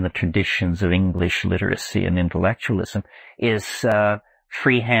steeped in the traditions of English literacy and intellectualism, is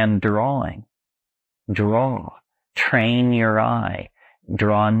freehand drawing. Draw. Train your eye.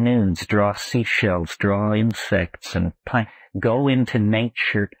 Draw nudes, draw seashells, draw insects, and go into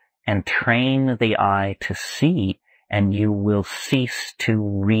nature and train the eye to see, and you will cease to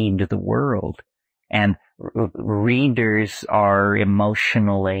read the world. And readers are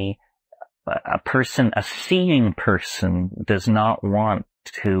emotionally, a seeing person does not want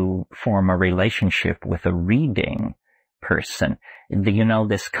to form a relationship with a reading person.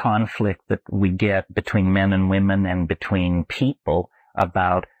 This conflict that we get between men and women and between people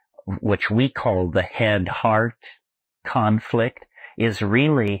about, which we call the head-heart conflict, is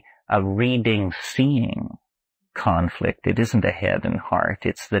really a reading-seeing conflict. It isn't a head and heart.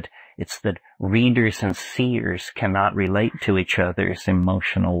 It's that readers and seers cannot relate to each other's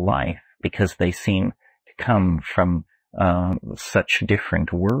emotional life because they seem to come from such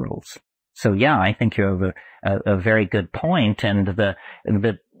different worlds. So yeah, I think you have a very good point, and the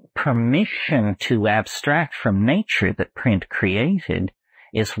permission to abstract from nature that print created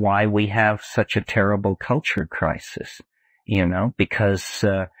is why we have such a terrible culture crisis, because,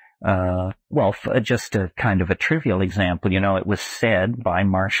 just a kind of a trivial example, it was said by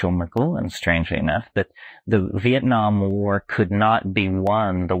Marshall McLuhan, strangely enough, that the Vietnam War could not be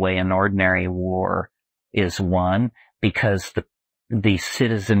won the way an ordinary war is won because the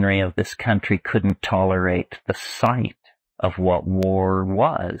citizenry of this country couldn't tolerate the sight of what war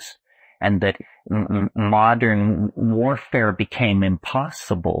was, and that modern warfare became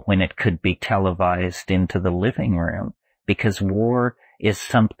impossible when it could be televised into the living room, because war is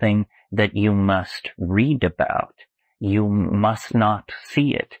something that you must read about. You must not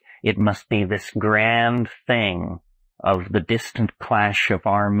see it. It must be this grand thing of the distant clash of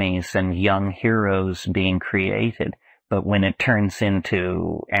armies and young heroes being created. But when it turns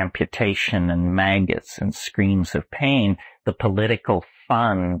into amputation and maggots and screams of pain, the political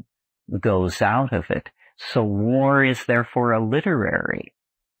fun goes out of it. So war is therefore a literary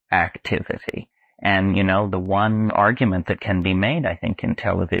activity. And, the one argument that can be made, I think, in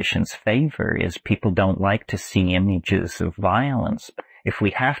television's favor is people don't like to see images of violence. If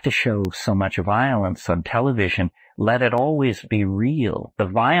we have to show so much violence on television, let it always be real. The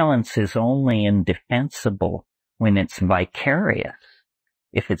violence is only indefensible when it's vicarious.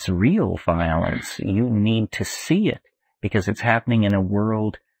 If it's real violence, you need to see it because it's happening in a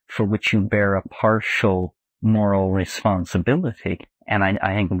world for which you bear a partial moral responsibility. And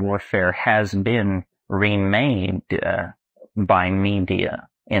I think warfare has been remade by media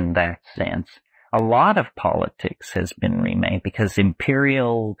in that sense. A lot of politics has been remade because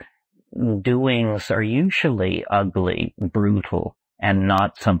imperial doings are usually ugly, brutal, and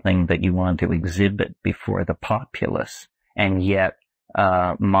not something that you want to exhibit before the populace. And yet,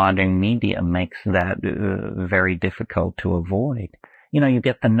 modern media makes that very difficult to avoid. You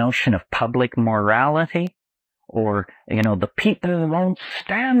get the notion of public morality, or, the people won't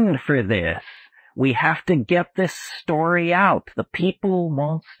stand for this. We have to get this story out. The people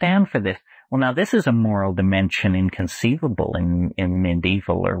won't stand for this. Well, now, this is a moral dimension inconceivable in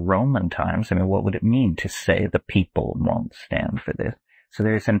medieval or Roman times. What would it mean to say the people won't stand for this? So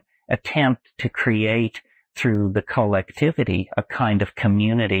there's an attempt to create, through the collectivity, a kind of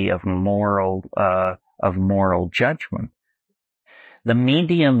community of moral judgment. The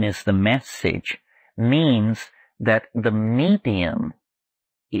medium is the message means that the medium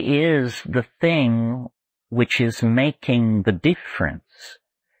is the thing which is making the difference.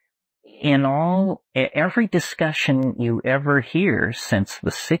 In every discussion you ever hear since the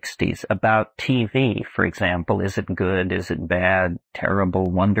 60s about TV, for example, is it good, is it bad,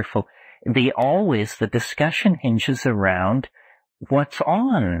 terrible, wonderful, the discussion hinges around what's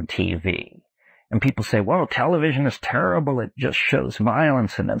on TV. And people say, well, television is terrible, it just shows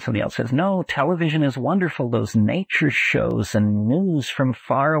violence. And then somebody else says, no, television is wonderful, those nature shows and news from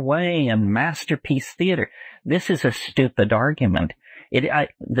far away and masterpiece theater. This is a stupid argument.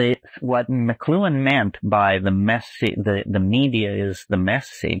 What McLuhan meant by the media is the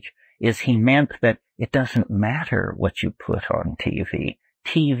message, is he meant that it doesn't matter what you put on TV.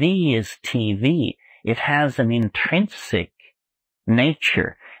 TV is TV. It has an intrinsic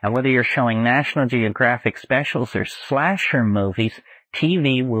nature. And whether you're showing National Geographic specials or slasher movies,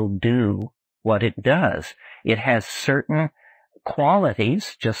 TV will do what it does. It has certain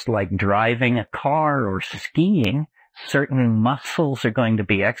qualities, just like driving a car or skiing. Certain muscles are going to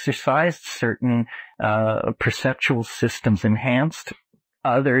be exercised, certain perceptual systems enhanced,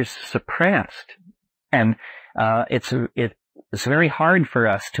 others suppressed. And it's very hard for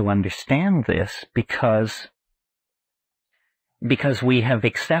us to understand this because we have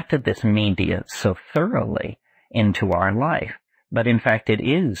accepted this media so thoroughly into our life. But in fact, it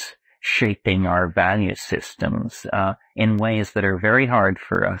is shaping our value systems in ways that are very hard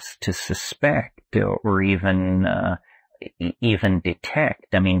for us to suspect or even detect.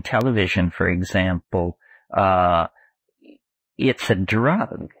 I mean, television, for example, it's a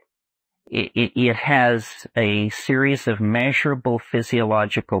drug. It has a series of measurable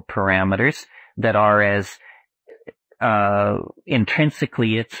physiological parameters that are as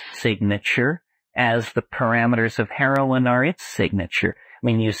intrinsically its signature as the parameters of heroin are its signature. I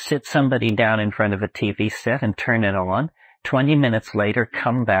mean, you sit somebody down in front of a TV set and turn it on. 20 minutes later,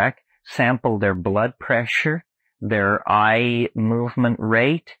 come back, sample their blood pressure, their eye movement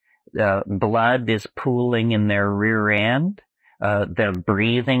rate, blood is pooling in their rear end, their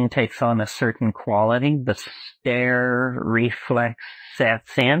breathing takes on a certain quality, the stare reflex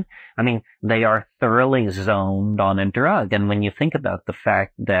sets in. I mean, they are thoroughly zoned on a drug. And when you think about the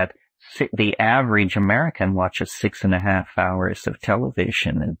fact that the average American watches 6.5 hours of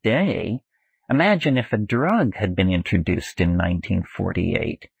television a day, imagine if a drug had been introduced in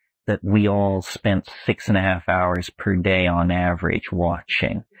 1948 that we all spent 6.5 hours per day on average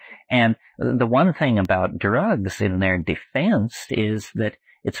watching. And the one thing about drugs in their defense is that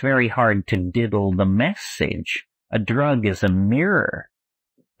it's very hard to diddle the message. A drug is a mirror,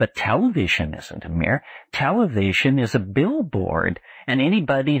 but television isn't a mirror. Television is a billboard, and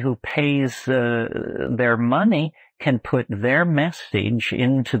anybody who pays their money can put their message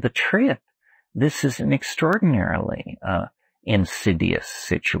into the trip. This is an extraordinarily insidious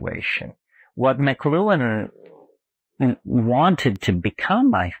situation. What McLuhan wanted to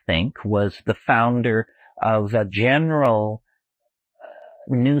become, I think, was the founder of a general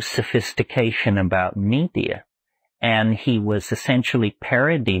new sophistication about media. And he was essentially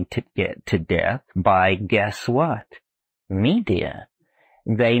parodied to death by, guess what? Media.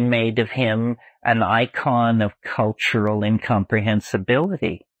 They made of him an icon of cultural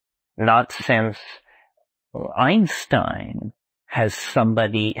incomprehensibility. Not since Einstein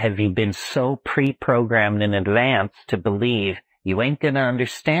have you been so pre-programmed in advance to believe you ain't gonna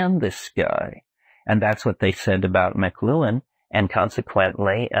understand this guy. And that's what they said about McLuhan, and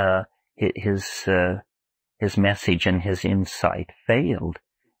consequently, his message and his insight failed.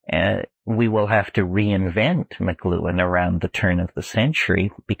 We will have to reinvent McLuhan around the turn of the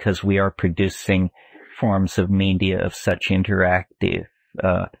century because we are producing forms of media of such interactive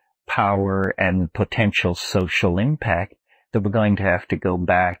power and potential social impact that we're going to have to go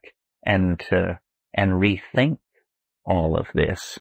back and rethink all of this.